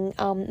pleasing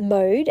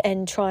mode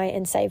and try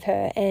and save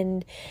her.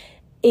 And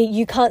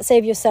you can't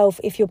save yourself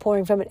if you're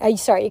pouring from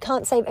you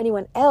can't save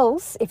anyone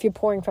else if you're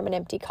pouring from an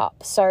empty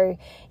cup. So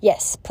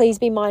yes, please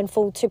be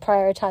mindful to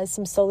prioritize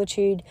some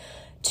solitude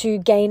to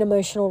gain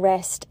emotional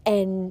rest,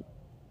 and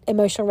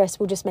emotional rest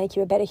will just make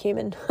you a better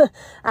human,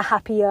 a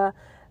happier,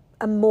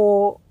 a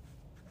more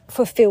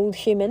fulfilled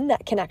human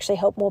that can actually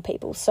help more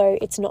people. So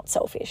it's not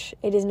selfish.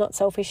 It is not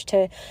selfish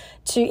to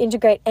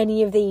integrate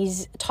any of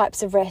these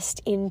types of rest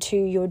into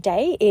your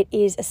day. It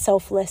is a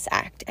selfless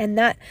act. And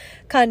that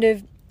kind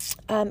of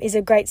is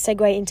a great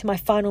segue into my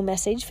final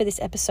message for this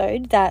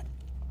episode, that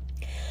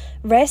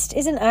rest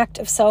is an act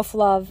of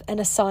self-love and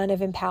a sign of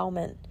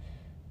empowerment.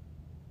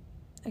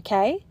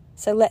 Okay?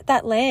 So let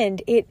that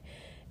land. It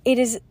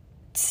is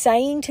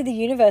saying to the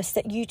universe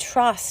that you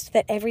trust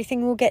that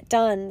everything will get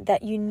done,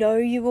 that you know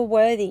you are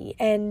worthy.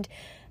 And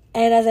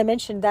as I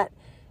mentioned, that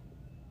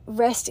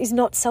rest is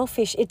not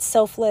selfish, it's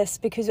selfless,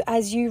 because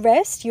as you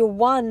rest, you're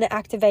one,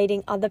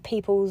 activating other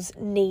people's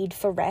need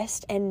for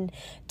rest and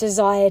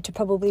desire to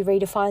probably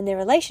redefine their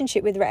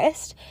relationship with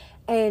rest,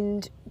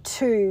 and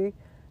two,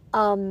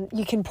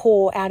 you can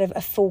pour out of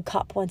a full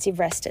cup once you've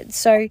rested.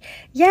 So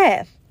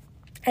yeah.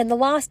 And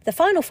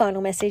the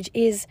final message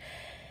is,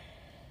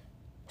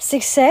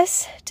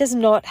 success does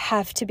not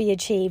have to be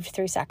achieved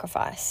through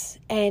sacrifice.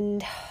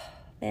 And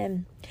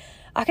man,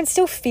 I can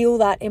still feel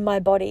that in my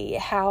body,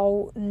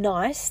 how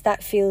nice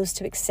that feels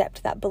to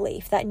accept that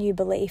belief, that new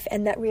belief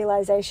and that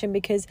realization,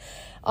 because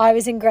I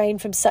was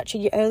ingrained from such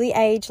an early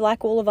age,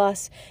 like all of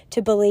us,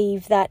 to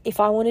believe that if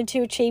I wanted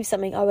to achieve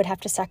something, I would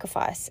have to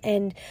sacrifice.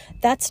 And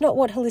that's not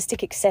what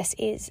holistic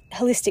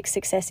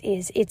success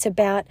is. It's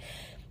about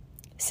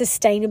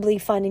sustainably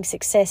finding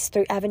success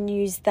through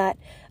avenues that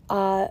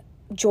are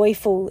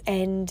joyful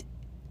and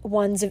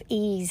ones of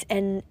ease,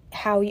 and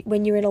how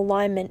when you're in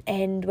alignment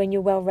and when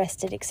you're well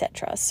rested,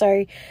 etc.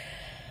 So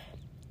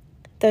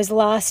those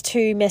last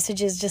two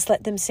messages, just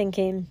let them sink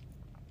in.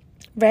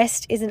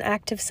 Rest is an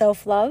act of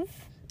self-love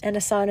and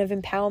a sign of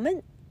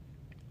empowerment,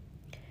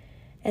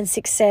 and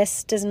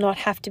success does not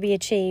have to be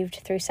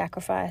achieved through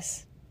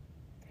sacrifice.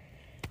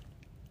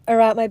 All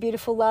right, my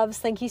beautiful loves,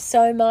 thank you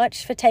so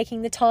much for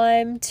taking the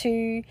time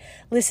to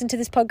listen to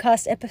this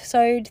podcast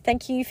episode.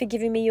 Thank you for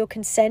giving me your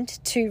consent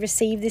to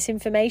receive this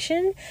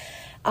information.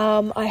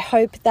 I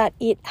hope that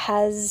it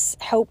has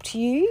helped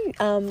you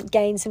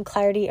gain some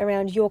clarity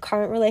around your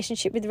current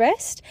relationship with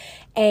rest,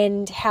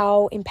 and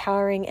how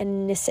empowering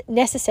and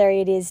necessary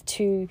it is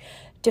to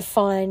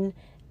define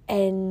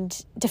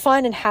and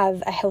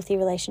have a healthy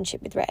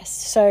relationship with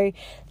rest. So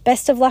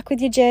best of luck with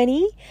your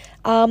journey.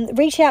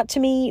 Reach out to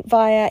me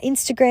via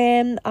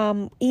Instagram,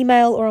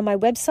 email, or on my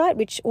website,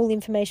 which all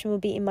information will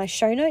be in my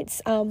show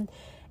notes.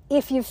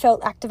 If you've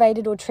felt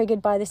activated or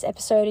triggered by this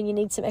episode and you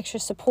need some extra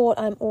support,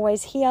 I'm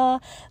always here.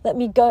 Let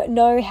me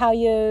know how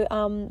your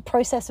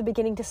process of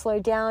beginning to slow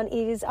down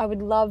is. I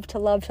would love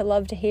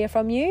to hear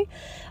from you.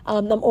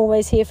 I'm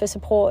always here for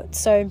support.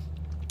 So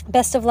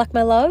best of luck,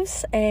 my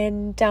loves,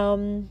 and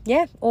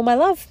all my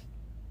love.